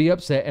people will be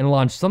upset and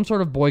launch some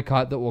sort of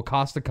boycott that will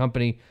cost the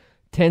company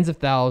tens of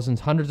thousands,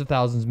 hundreds of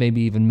thousands,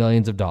 maybe even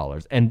millions of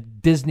dollars. And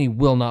Disney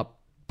will not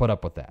put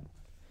up with that.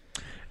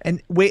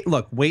 And wait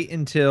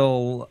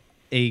until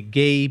a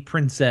gay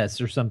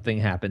princess or something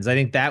happens. I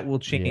think that will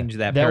change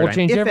that paradigm. That will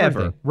change everything.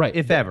 Ever. Right.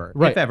 If ever.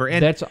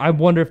 And I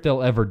wonder if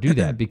they'll ever do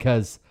that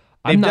because...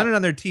 They've done it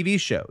on their TV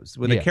shows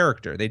with a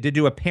character. They did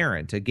do a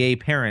gay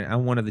parent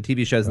on one of the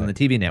TV shows on the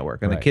TV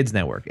network, on the kids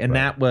network. And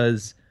that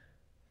was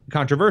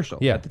controversial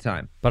at the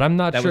time. But I'm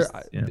not sure.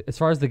 As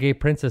far as the gay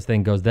princess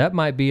thing goes, that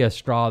might be a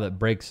straw that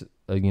breaks,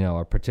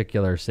 a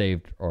particular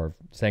saved or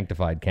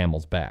sanctified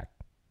camel's back.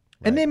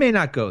 Right. And they may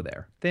not go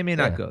there. They may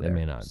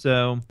not.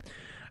 So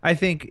I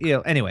think,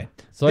 anyway.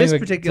 So this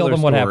particular tell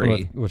them story, what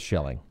happened with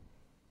Schilling.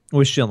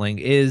 With Schilling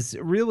is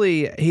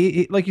really,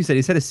 he like you said,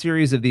 he's had a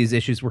series of these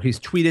issues where he's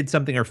tweeted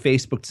something or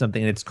Facebooked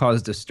something and it's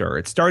caused a stir.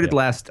 It started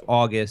last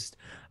August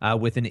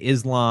with an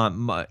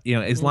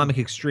Islamic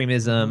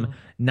extremism,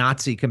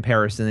 Nazi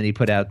comparison that he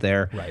put out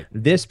there. Right.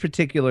 This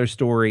particular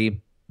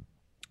story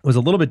was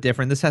a little bit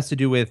different. This has to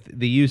do with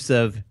the use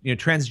of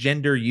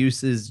transgender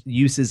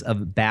uses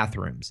of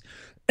bathrooms.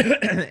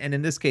 And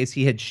in this case,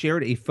 he had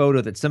shared a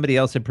photo that somebody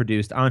else had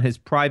produced on his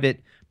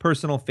private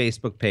personal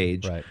Facebook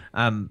page. Right.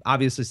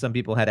 Obviously, some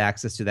people had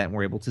access to that and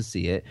were able to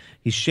see it.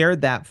 He shared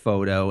that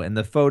photo, and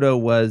the photo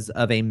was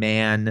of a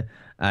man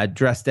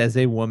dressed as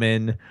a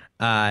woman,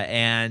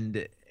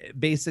 and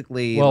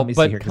basically,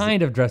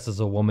 kind of dressed as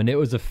a woman. It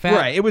was a fat,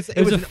 right? It was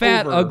a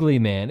fat, ugly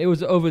man. It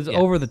was over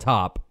the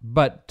top,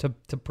 but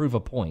to prove a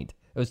point.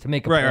 It was to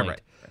make a point.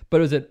 Right. But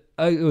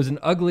it was an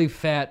ugly,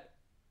 fat,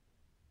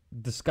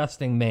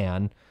 disgusting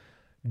man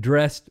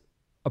dressed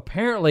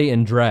apparently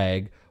in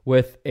drag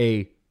with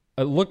it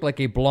looked like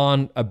a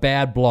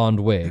bad blonde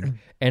wig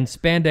and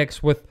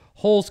spandex with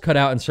holes cut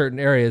out in certain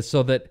areas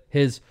so that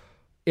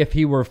if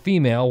he were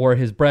female, where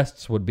his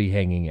breasts would be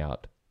hanging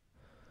out.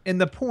 And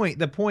the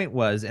point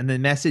was, and the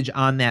message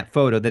on that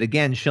photo that,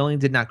 again, Schilling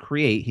did not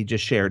create, he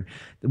just shared,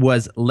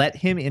 was let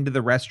him into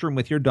the restroom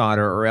with your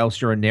daughter or else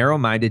you're a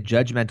narrow-minded,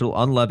 judgmental,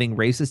 unloving,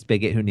 racist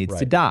bigot who needs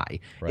to die.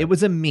 Right. It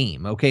was a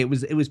meme, okay? It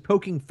was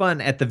poking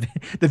fun at the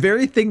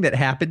very thing that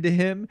happened to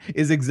him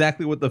is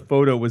exactly what the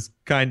photo was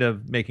kind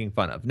of making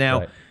fun of.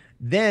 Now,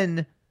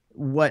 then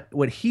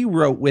what he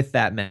wrote with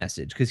that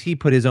message, because he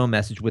put his own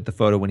message with the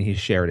photo when he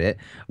shared it,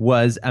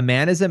 was a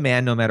man is a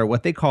man no matter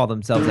what they call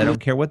themselves. I don't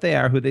care what they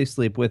are, who they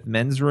sleep with.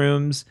 Men's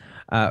room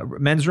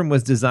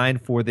was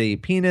designed for the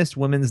penis,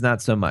 women's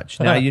not so much.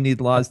 Now you need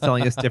laws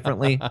telling us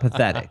differently.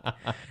 Pathetic.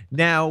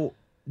 Now,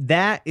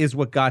 that is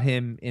what got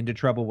him into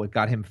trouble, what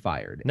got him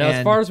fired. Now,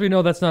 as far as we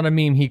know, that's not a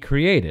meme he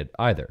created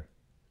either.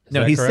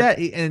 No, he said,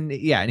 and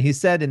he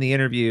said in the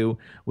interview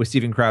with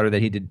Steven Crowder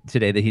that he did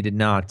today that he did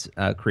not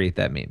create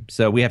that meme.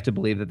 So we have to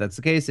believe that that's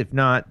the case. If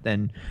not,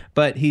 then,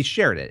 but he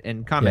shared it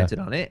and commented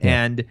on it.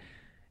 Yeah. And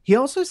he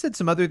also said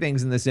some other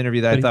things in this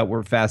interview that I thought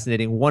were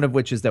fascinating. One of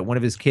which is that one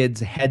of his kids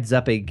heads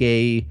up a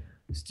gay,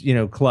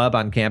 club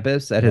on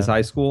campus at his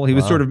high school. He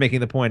was sort of making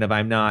the point of,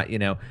 I'm not,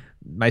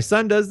 my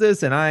son does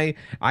this, and he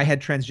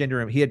had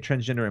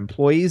transgender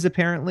employees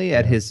apparently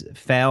at his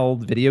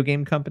failed video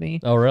game company.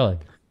 Oh, really?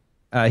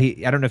 I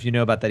don't know if you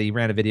know about that. He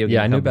ran a video game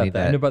company. Yeah, I knew about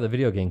that. I knew about the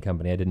video game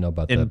company. I didn't know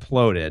about that.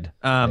 Imploded.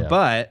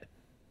 But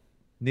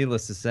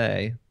needless to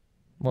say,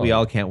 we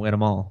all can't win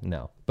them all.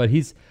 No. But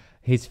he's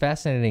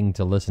fascinating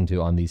to listen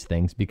to on these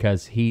things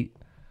because it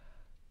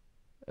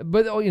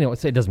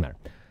doesn't matter.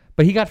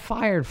 But he got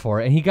fired for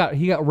it, and he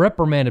got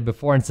reprimanded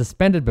before and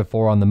suspended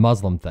before on the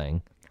Muslim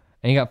thing.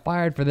 And he got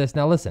fired for this.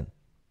 Now listen,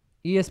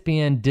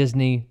 ESPN,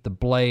 Disney, The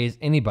Blaze,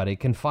 anybody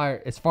can fire.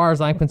 As far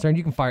as I'm concerned,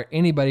 you can fire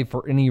anybody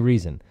for any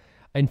reason.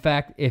 In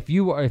fact, if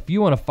you want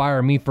to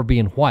fire me for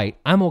being white,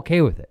 I'm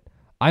okay with it.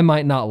 I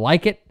might not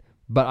like it,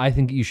 but I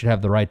think you should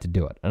have the right to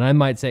do it. And I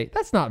might say,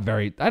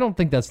 I don't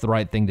think that's the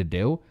right thing to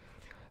do.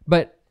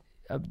 But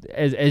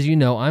as you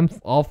know, I'm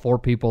all for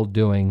people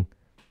doing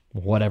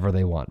whatever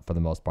they want for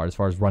the most part, as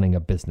far as running a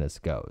business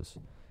goes.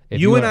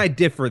 You and I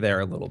differ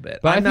there a little bit.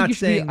 But I'm not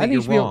saying that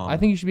you're wrong. I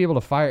think you should be able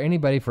to fire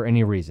anybody for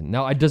any reason.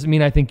 Now, it doesn't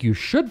mean I think you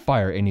should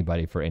fire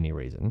anybody for any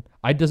reason.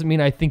 It doesn't mean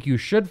I think you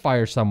should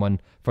fire someone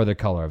for the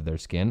color of their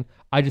skin.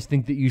 I just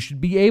think that you should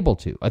be able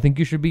to. I think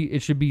it should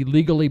be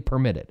legally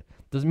permitted.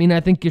 Doesn't mean I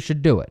think you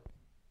should do it.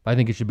 I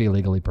think it should be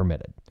legally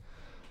permitted.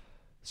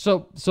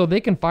 So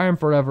they can fire him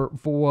for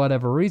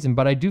whatever reason,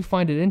 but I do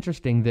find it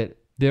interesting that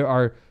there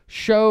are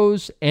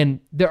shows and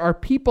there are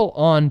people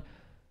on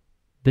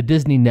the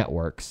Disney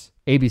networks,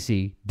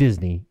 ABC,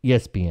 Disney,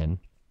 ESPN,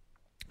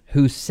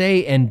 who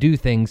say and do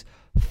things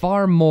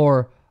far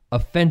more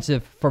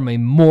offensive from a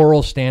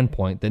moral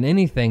standpoint than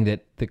anything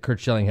that Kurt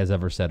Schilling has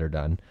ever said or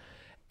done.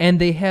 And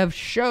they have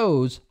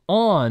shows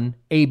on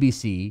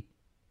ABC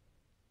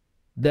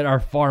that are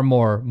far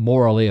more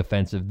morally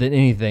offensive than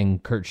anything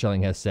Kurt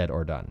Schilling has said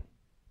or done.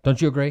 Don't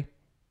you agree?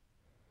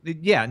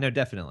 Yeah, no,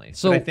 definitely.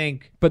 So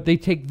but they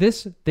take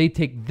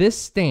this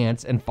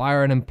stance and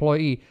fire an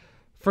employee.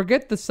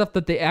 Forget the stuff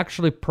that they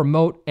actually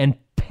promote and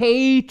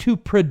pay to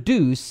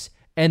produce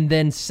and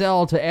then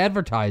sell to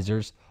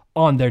advertisers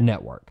on their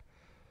network.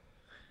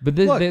 But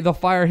they'll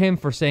fire him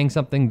for saying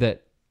something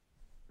that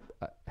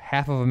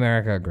half of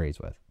America agrees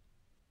with.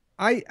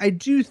 I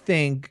do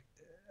think,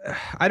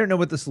 I don't know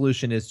what the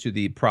solution is to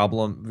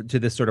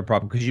this sort of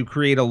problem, because you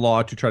create a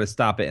law to try to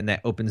stop it, and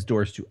that opens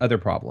doors to other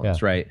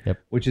problems, right? Yep.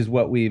 Which was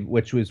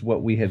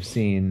what we have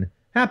seen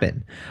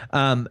happen.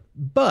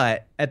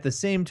 But at the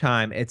same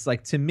time, it's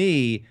like, to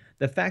me,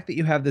 the fact that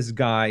you have this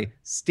guy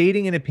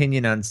stating an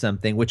opinion on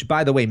something, which,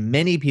 by the way,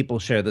 many people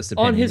share this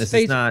opinion.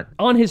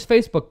 On his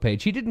Facebook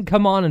page. He didn't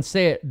come on and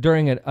say it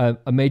during a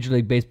Major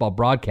League Baseball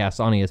broadcast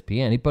on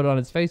ESPN. He put it on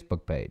his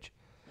Facebook page.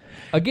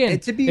 Again,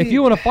 if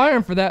you want to fire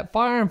him for that,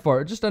 fire him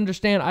for it. Just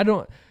understand,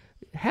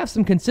 have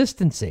some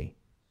consistency.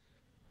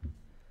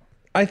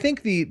 I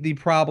think the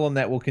problem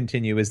that will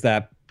continue is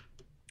that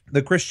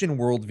the Christian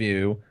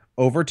worldview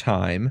over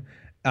time,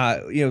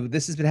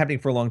 this has been happening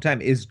for a long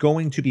time, is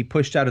going to be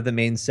pushed out of the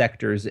main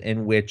sectors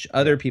in which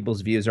other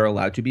people's views are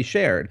allowed to be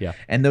shared. Yeah.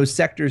 And those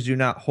sectors do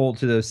not hold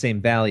to those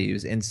same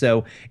values. And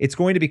so it's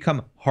going to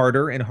become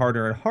harder and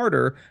harder and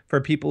harder for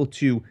people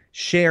to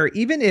share,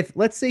 even if,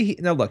 let's say,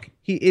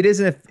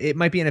 it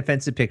might be an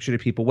offensive picture to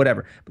people,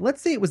 whatever. But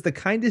let's say it was the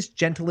kindest,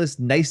 gentlest,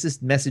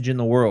 nicest message in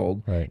the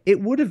world. Right.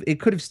 It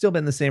could have still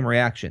been the same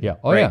reaction. Yeah.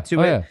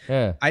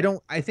 Yeah.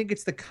 I think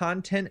it's the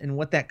content and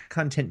what that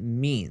content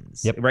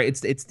means. Yep.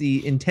 Right. It's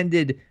the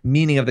intended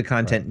meaning of the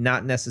content,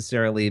 not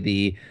necessarily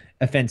the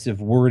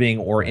offensive wording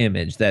or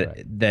image that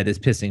is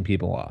pissing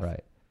people off.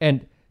 Right.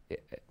 And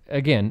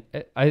again,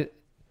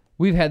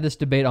 we've had this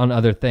debate on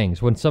other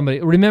things.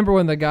 Remember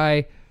when the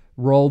guy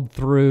rolled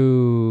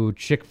through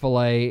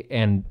Chick-fil-A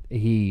and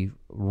he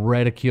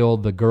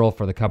ridiculed the girl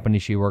for the company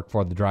she worked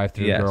for, the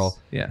drive-through girl.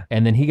 Yeah.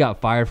 And then he got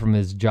fired from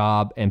his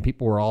job, and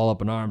people were all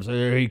up in arms.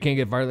 You can't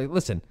get fired. Like,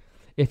 listen,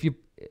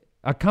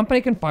 a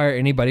company can fire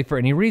anybody for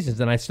any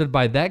reasons, and I stood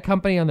by that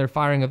company on their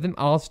firing of them.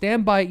 I'll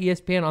stand by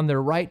ESPN on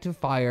their right to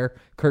fire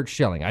Kurt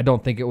Schilling. I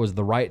don't think it was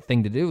the right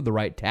thing to do, the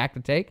right tack to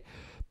take,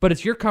 but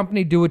it's your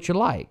company. Do what you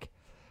like.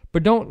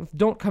 But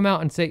don't come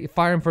out and say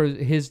fire him for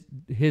his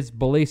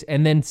beliefs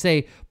and then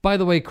say, by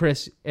the way,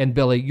 Chris and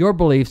Billy, your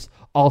beliefs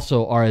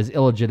also are as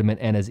illegitimate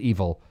and as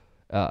evil.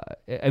 To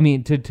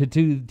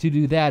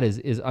do that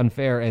is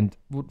unfair and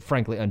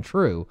frankly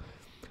untrue.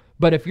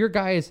 But if your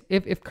guy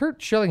if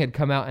Kurt Schilling had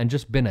come out and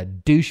just been a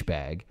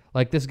douchebag,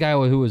 like this guy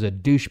who was a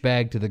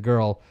douchebag to the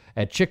girl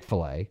at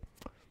Chick-fil-A,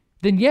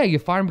 then yeah, you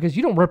fire him because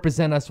you don't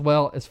represent us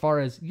well, as far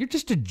as you're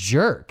just a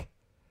jerk.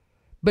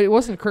 But it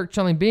wasn't Kurt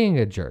Schilling being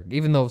a jerk,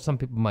 even though some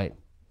people might.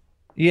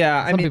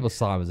 Yeah, some people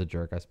saw him as a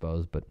jerk, I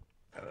suppose. But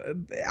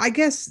I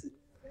guess,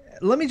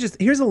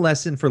 here's a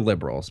lesson for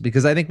liberals,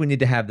 because I think we need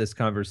to have this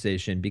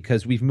conversation,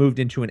 because we've moved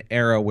into an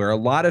era where a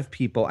lot of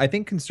people, I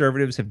think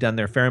conservatives have done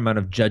their fair amount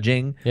of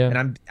judging,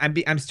 and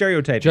I'm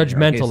stereotyping.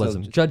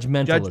 Judgmentalism. Here,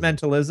 okay?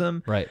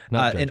 Judgmentalism. Right.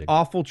 An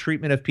awful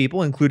treatment of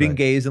people, including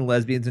gays and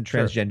lesbians and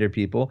transgender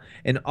people,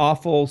 an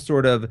awful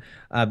sort of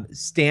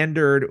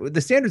standard.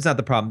 The standard's not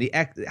the problem.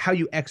 How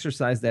you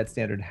exercise that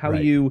standard, how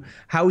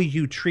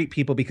you treat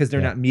people because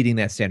they're not meeting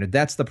that standard.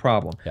 That's the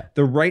problem. Yeah.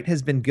 The right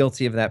has been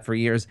guilty of that for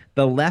years.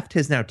 The left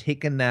has now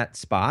taken that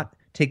spot,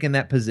 taken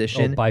that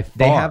position. By far.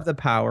 They have the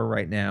power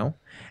right now.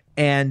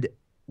 And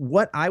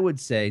what I would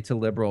say to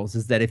liberals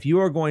is that if you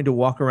are going to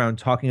walk around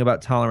talking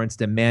about tolerance,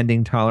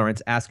 demanding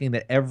tolerance, asking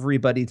that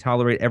everybody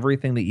tolerate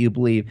everything that you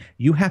believe,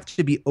 you have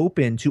to be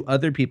open to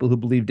other people who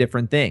believe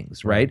different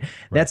things, right?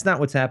 That's not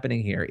what's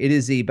happening here.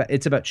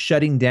 It's about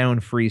shutting down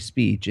free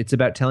speech. It's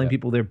about telling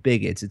people they're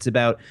bigots. It's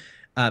about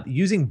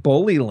using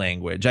bully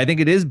language. I think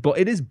it is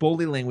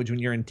bully language when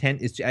your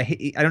intent is to,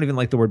 I don't even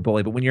like the word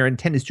bully, but when your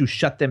intent is to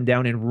shut them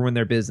down and ruin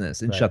their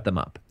business and shut them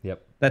up.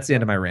 Yep. That's the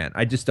end of my rant.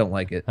 I just don't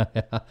like it.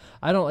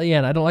 I don't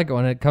like it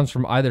when it comes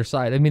from either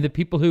side. I mean, the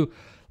people who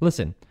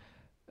listen,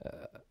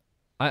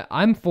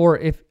 I'm for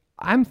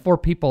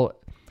people.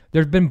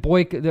 There's been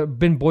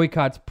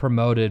boycotts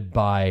promoted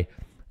by,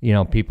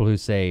 people who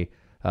say,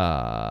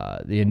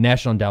 the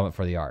National Endowment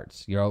for the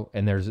Arts,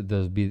 and there's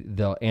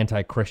the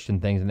anti-Christian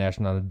things, the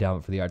National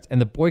Endowment for the Arts, and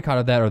the boycott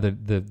of that, or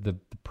the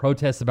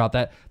protests about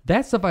that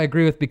stuff I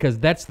agree with, because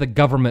that's the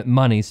government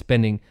money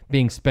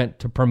being spent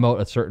to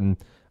promote a certain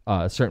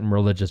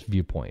religious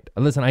viewpoint.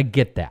 Listen, I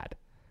get that,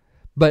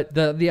 but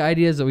the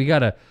idea is that we got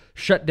to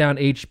shut down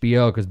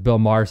HBO because Bill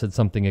Maher said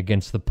something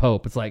against the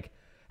Pope. It's like,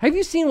 have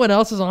you seen what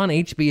else is on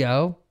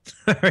HBO?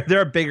 There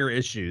are bigger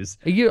issues.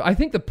 I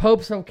think the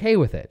Pope's okay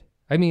with it.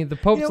 I mean, the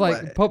Pope's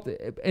Pope,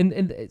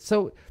 and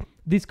so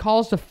these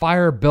calls to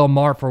fire Bill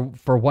Maher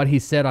for what he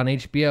said on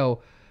HBO.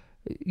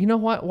 You know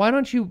what? Why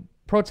don't you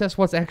protest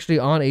what's actually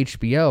on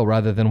HBO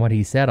rather than what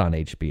he said on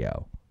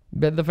HBO?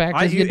 But the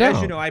fact is, you don't.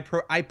 As you know, I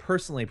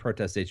personally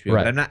protest HBO,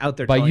 but I'm not out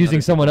there by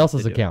using someone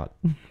else's account.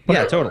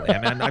 Yeah, totally. I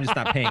mean, I'm just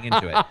not paying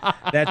into it.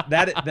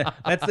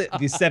 That's the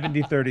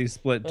 70-30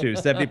 split too.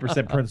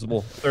 70%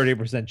 principle,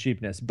 30%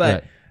 cheapness.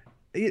 But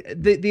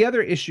the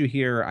other issue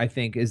here, I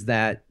think, is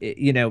that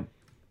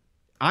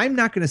I'm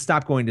not going to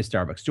stop going to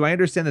Starbucks. Do I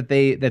understand that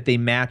they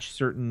match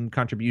certain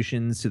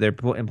contributions to their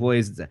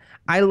employees?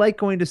 I like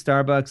going to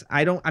Starbucks.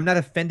 I'm not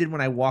offended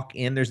when I walk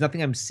in. There's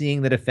nothing I'm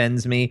seeing that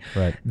offends me.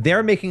 Right.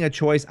 They're making a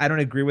choice. I don't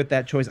agree with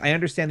that choice. I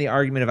understand the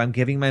argument of I'm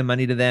giving my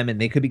money to them and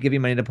they could be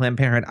giving money to Planned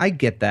Parenthood. I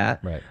get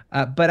that. Right.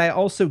 But I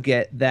also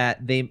get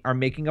that they are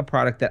making a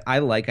product that I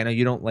like. I know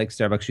you don't like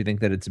Starbucks. You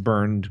think that it's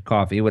burned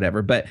coffee,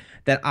 whatever, but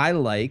that I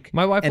like.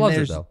 My wife loves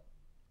it though.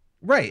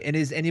 Right. And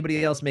is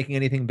anybody else making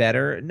anything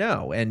better?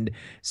 No. And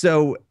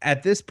so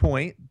at this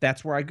point,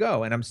 that's where I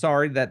go. And I'm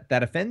sorry that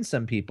offends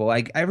some people.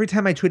 Every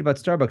time I tweet about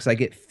Starbucks, I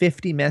get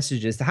 50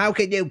 messages to how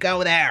can you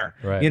go there?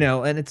 Right.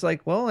 And it's like,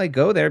 well, I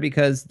go there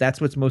because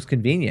that's what's most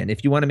convenient.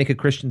 If you want to make a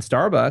Christian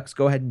Starbucks,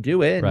 go ahead and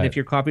do it. And if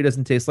your coffee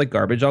doesn't taste like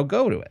garbage, I'll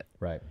go to it.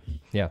 Right.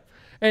 Yeah.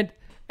 And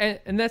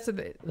that's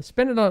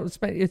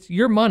it's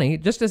your money,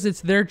 just as it's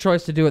their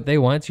choice to do what they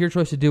want. It's your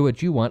choice to do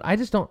what you want. I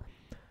just don't.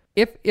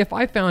 If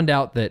I found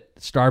out that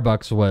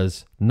Starbucks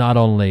was not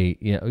only,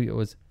 it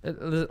was,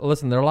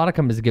 listen, there are a lot of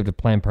companies that give to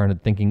Planned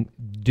Parenthood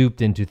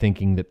duped into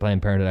thinking that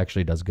Planned Parenthood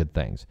actually does good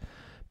things.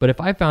 But if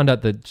I found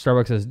out that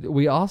Starbucks says,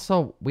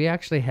 we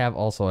actually have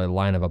also a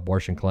line of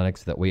abortion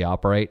clinics that we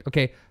operate.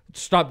 Okay,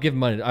 stop giving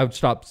money. I would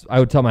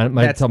tell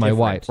my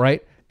wife,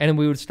 right? And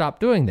we would stop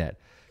doing that.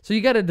 So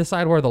you got to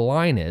decide where the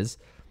line is.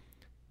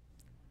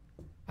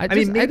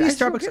 Maybe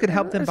Starbucks could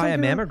help them buy a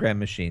mammogram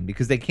machine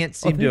because they can't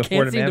seem to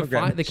afford a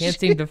mammogram. They can't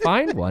seem to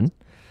find one.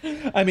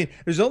 I mean,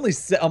 there's only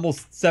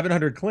almost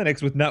 700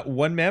 clinics with not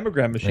one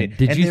mammogram machine.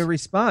 Their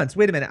response,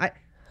 wait a minute,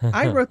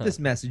 I wrote this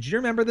message. Do you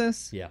remember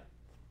this? Yeah.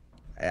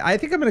 I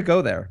think I'm going to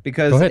go there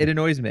because it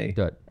annoys me.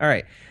 Do it. All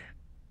right.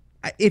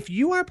 If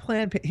you are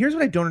here's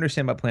what I don't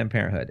understand about Planned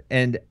Parenthood.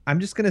 And I'm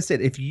just going to say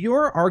it. If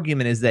your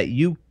argument is that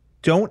you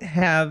don't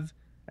have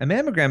a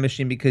mammogram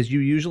machine because you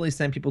usually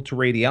send people to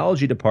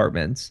radiology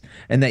departments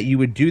and that you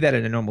would do that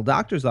in a normal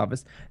doctor's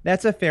office,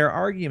 that's a fair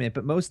argument.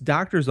 But most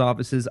doctor's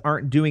offices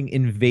aren't doing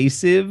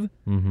invasive,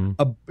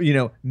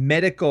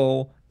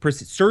 medical,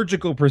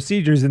 surgical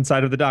procedures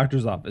inside of the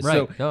doctor's office.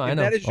 Right. So if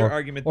that is your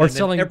argument,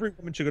 then every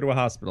woman should go to a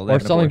hospital.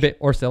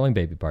 Or selling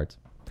baby parts.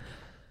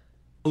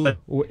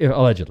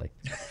 Allegedly.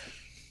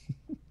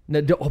 By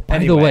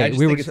the way,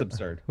 it's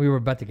absurd. We were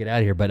about to get out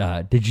of here,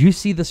 but did you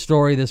see the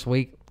story this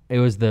week? It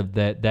was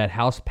that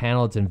House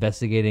panel that's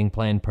investigating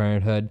Planned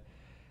Parenthood,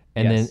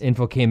 and then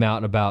info came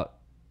out about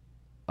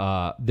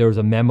there was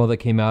a memo that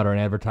came out or an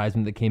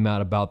advertisement that came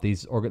out about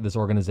this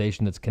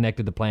organization that's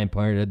connected to Planned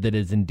Parenthood that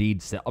is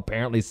indeed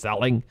apparently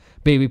selling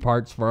baby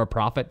parts for a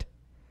profit.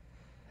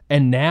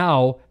 And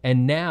now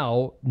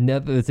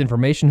that this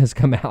information has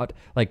come out,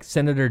 like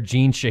Senator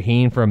Jean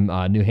Shaheen from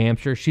New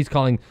Hampshire, she's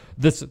calling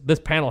this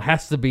panel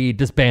has to be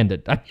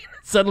disbanded. I mean,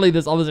 suddenly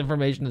all this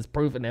information, this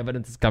proof and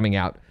evidence is coming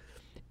out.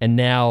 And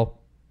now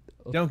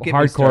don't get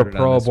hardcore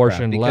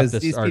pro-abortion leftists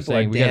these people are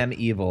saying damn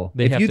evil.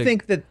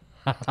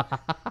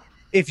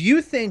 If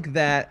you think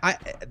that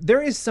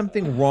there is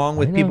something wrong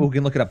with people who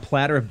can look at a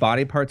platter of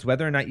body parts,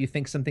 whether or not you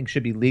think something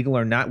should be legal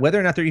or not, whether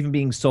or not they're even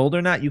being sold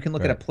or not, you can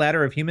look at a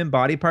platter of human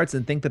body parts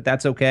and think that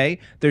that's okay.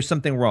 There's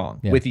something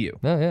wrong with you.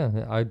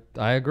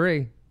 I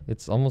agree.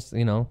 It's almost,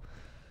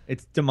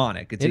 it's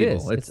demonic. It's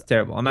evil. It's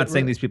terrible. I'm not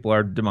saying these people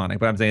are demonic,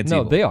 but I'm saying it's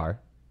evil. No, they are.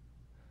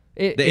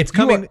 It's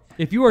coming.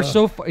 If you are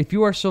so,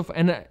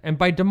 and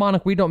by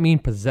demonic we don't mean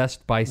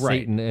possessed by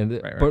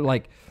Satan, but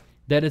like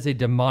that is a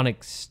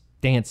demonic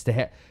stance to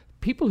have.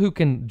 People who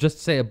can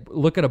just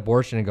look at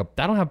abortion and go,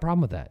 I don't have a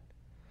problem with that.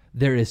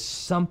 There is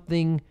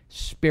something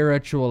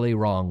spiritually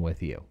wrong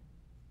with you.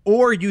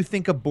 Or you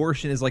think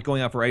abortion is like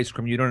going out for ice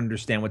cream. You don't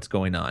understand what's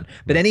going on.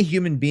 But any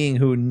human being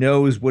who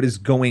knows what is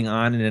going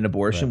on in an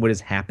abortion, what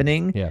is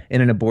happening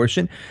in an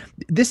abortion,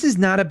 this is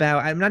not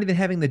about, I'm not even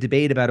having the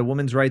debate about a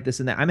woman's right, this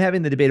and that. I'm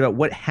having the debate about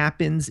what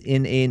happens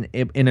in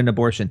an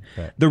abortion.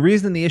 Right. The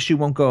reason the issue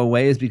won't go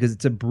away is because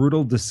it's a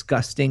brutal,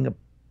 disgusting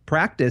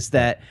practice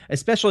that,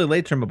 especially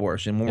late-term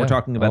abortion, when we're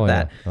talking about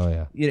that.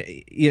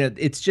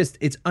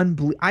 It's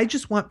unbelievable. I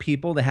just want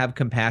people to have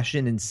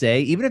compassion and say,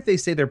 even if they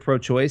say they're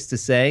pro-choice, to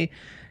say,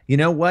 you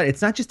know what?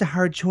 It's not just a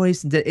hard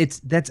choice.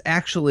 That's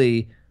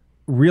actually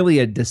really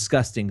a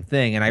disgusting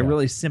thing, and I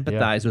really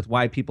sympathize with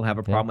why people have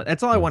a problem with.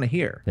 That's all I want to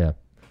hear. Yeah,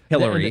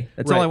 Hillary.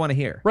 That's all I want to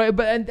hear. Right,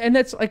 but and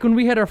that's like when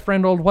we had our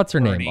friend what's her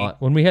name on,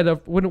 when we had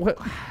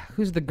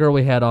who's the girl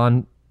we had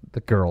on,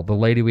 the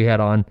lady we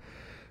had on,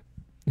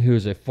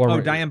 who's a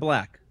former Diane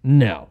Black.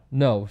 No,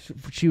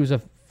 she was a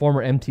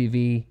former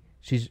MTV.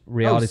 She's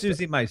reality.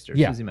 Susie Meister.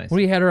 Yeah, Susie Meister.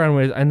 We had her on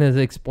and is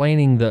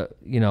explaining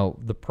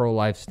the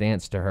pro-life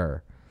stance to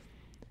her.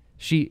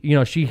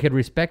 She could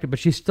respect it, but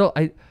she still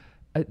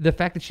the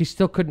fact that she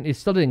still couldn't, it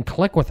still didn't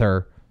click with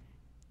her.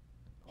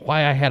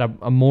 Why I had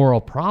a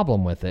moral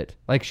problem with it.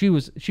 Like she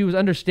was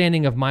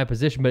understanding of my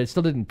position, but it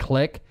still didn't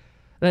click.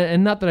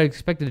 And not that I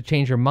expected to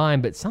change her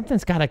mind, but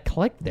something's got to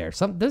click there.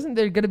 Isn't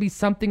there going to be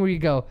something where you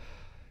go,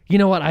 you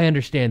know what? I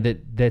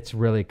understand that's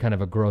really kind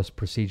of a gross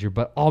procedure,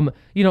 but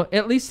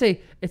at least say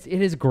it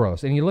is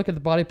gross. And you look at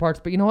the body parts,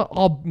 but you know what?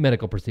 All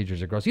medical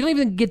procedures are gross. You don't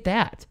even get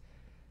that.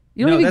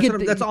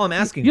 That's all I'm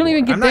asking. You don't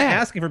even get that. I'm not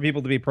asking for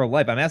people to be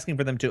pro-life. I'm asking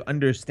for them to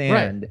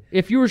understand. Right.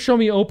 If you were showing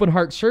me open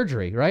heart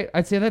surgery, right?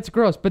 I'd say that's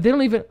gross. But they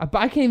don't even.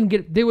 I can't even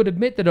get. They would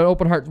admit that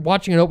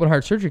watching an open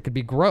heart surgery could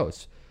be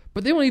gross,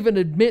 but they won't even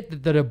admit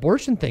that the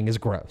abortion thing is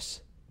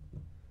gross.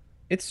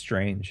 It's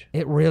strange.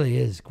 It really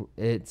is.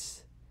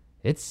 It's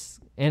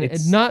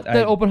not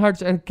that open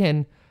hearts.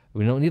 Again,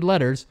 we don't need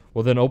letters.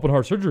 Well, then open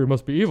heart surgery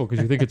must be evil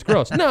because you think it's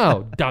gross.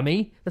 No,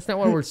 dummy. That's not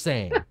what we're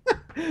saying.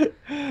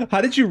 How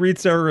did you read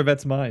Sarah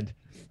Rivette's mind?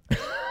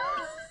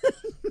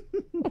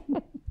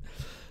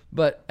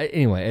 But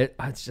anyway,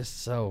 it's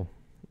just so.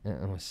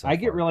 I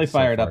get really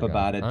fired up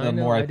about it the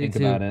more I think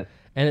about it.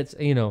 And it's,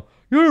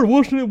 you're a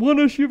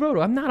one-issue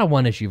voter. I'm not a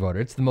one-issue voter.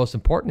 It's the most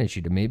important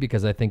issue to me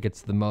because I think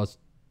it's the most.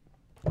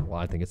 Well,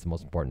 I think it's the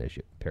most important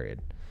issue.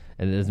 Period.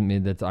 And it doesn't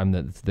mean that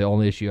it's the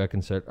only issue I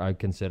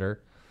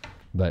consider.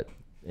 But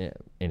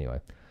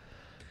anyway,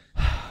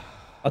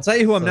 I'll tell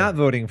you who I'm not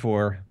voting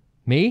for.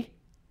 Me?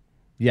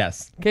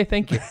 Yes. Okay,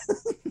 thank you.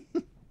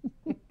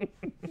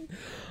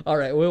 All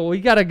right, well,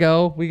 we got to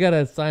go. We got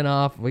to sign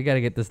off. We got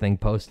to get this thing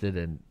posted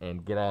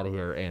and get out of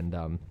here. And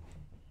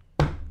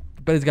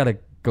but he's got to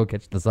go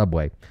catch the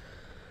subway.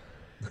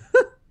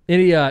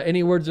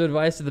 Any words of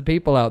advice to the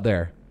people out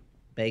there?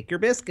 Bake your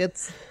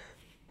biscuits.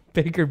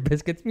 Baker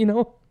biscuits,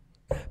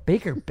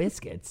 Baker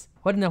biscuits.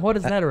 What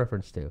is that a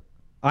reference to?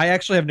 I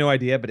actually have no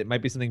idea, but it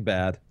might be something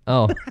bad.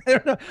 Oh, I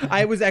don't know.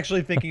 I was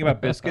actually thinking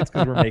about biscuits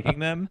because we're making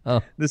them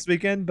this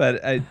weekend.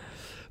 But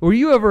were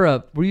you ever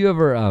a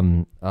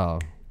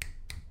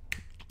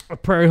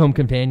Prairie Home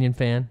Companion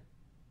fan?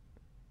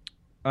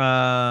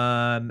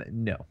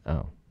 No.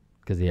 Oh,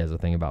 because he has a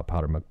thing about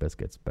powder milk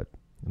biscuits, but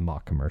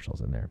mock commercials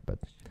in there. But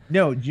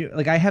no,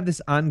 I have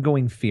this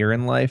ongoing fear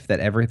in life that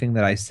everything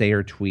that I say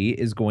or tweet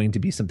is going to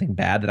be something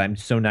bad that I'm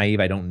so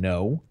naive I don't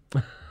know.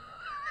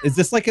 Is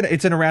this like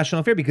it's an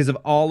irrational fear because of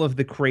all of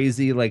the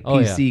crazy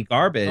PC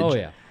garbage? Oh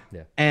yeah.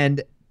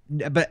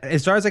 But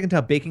as far as I can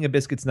tell, baking a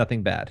biscuit's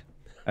nothing bad.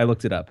 I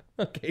looked it up.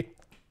 Okay.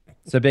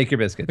 So bake your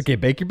biscuits. Okay,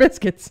 bake your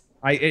biscuits.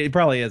 It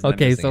probably is.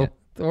 Okay, so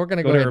we're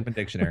gonna go to ahead. Urban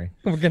Dictionary.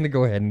 We're gonna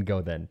go ahead and go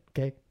then.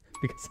 Okay,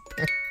 because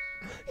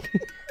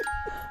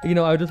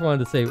I just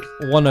wanted to say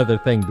one other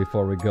thing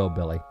before we go,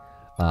 Billy.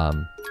 I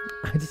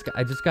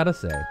just gotta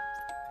say,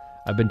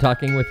 I've been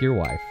talking with your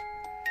wife,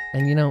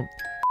 and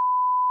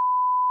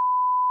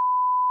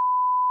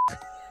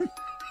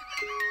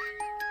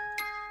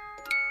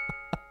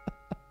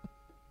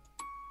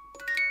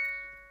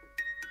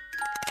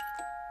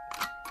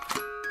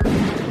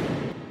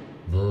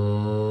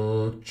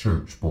The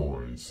Church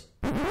Boys.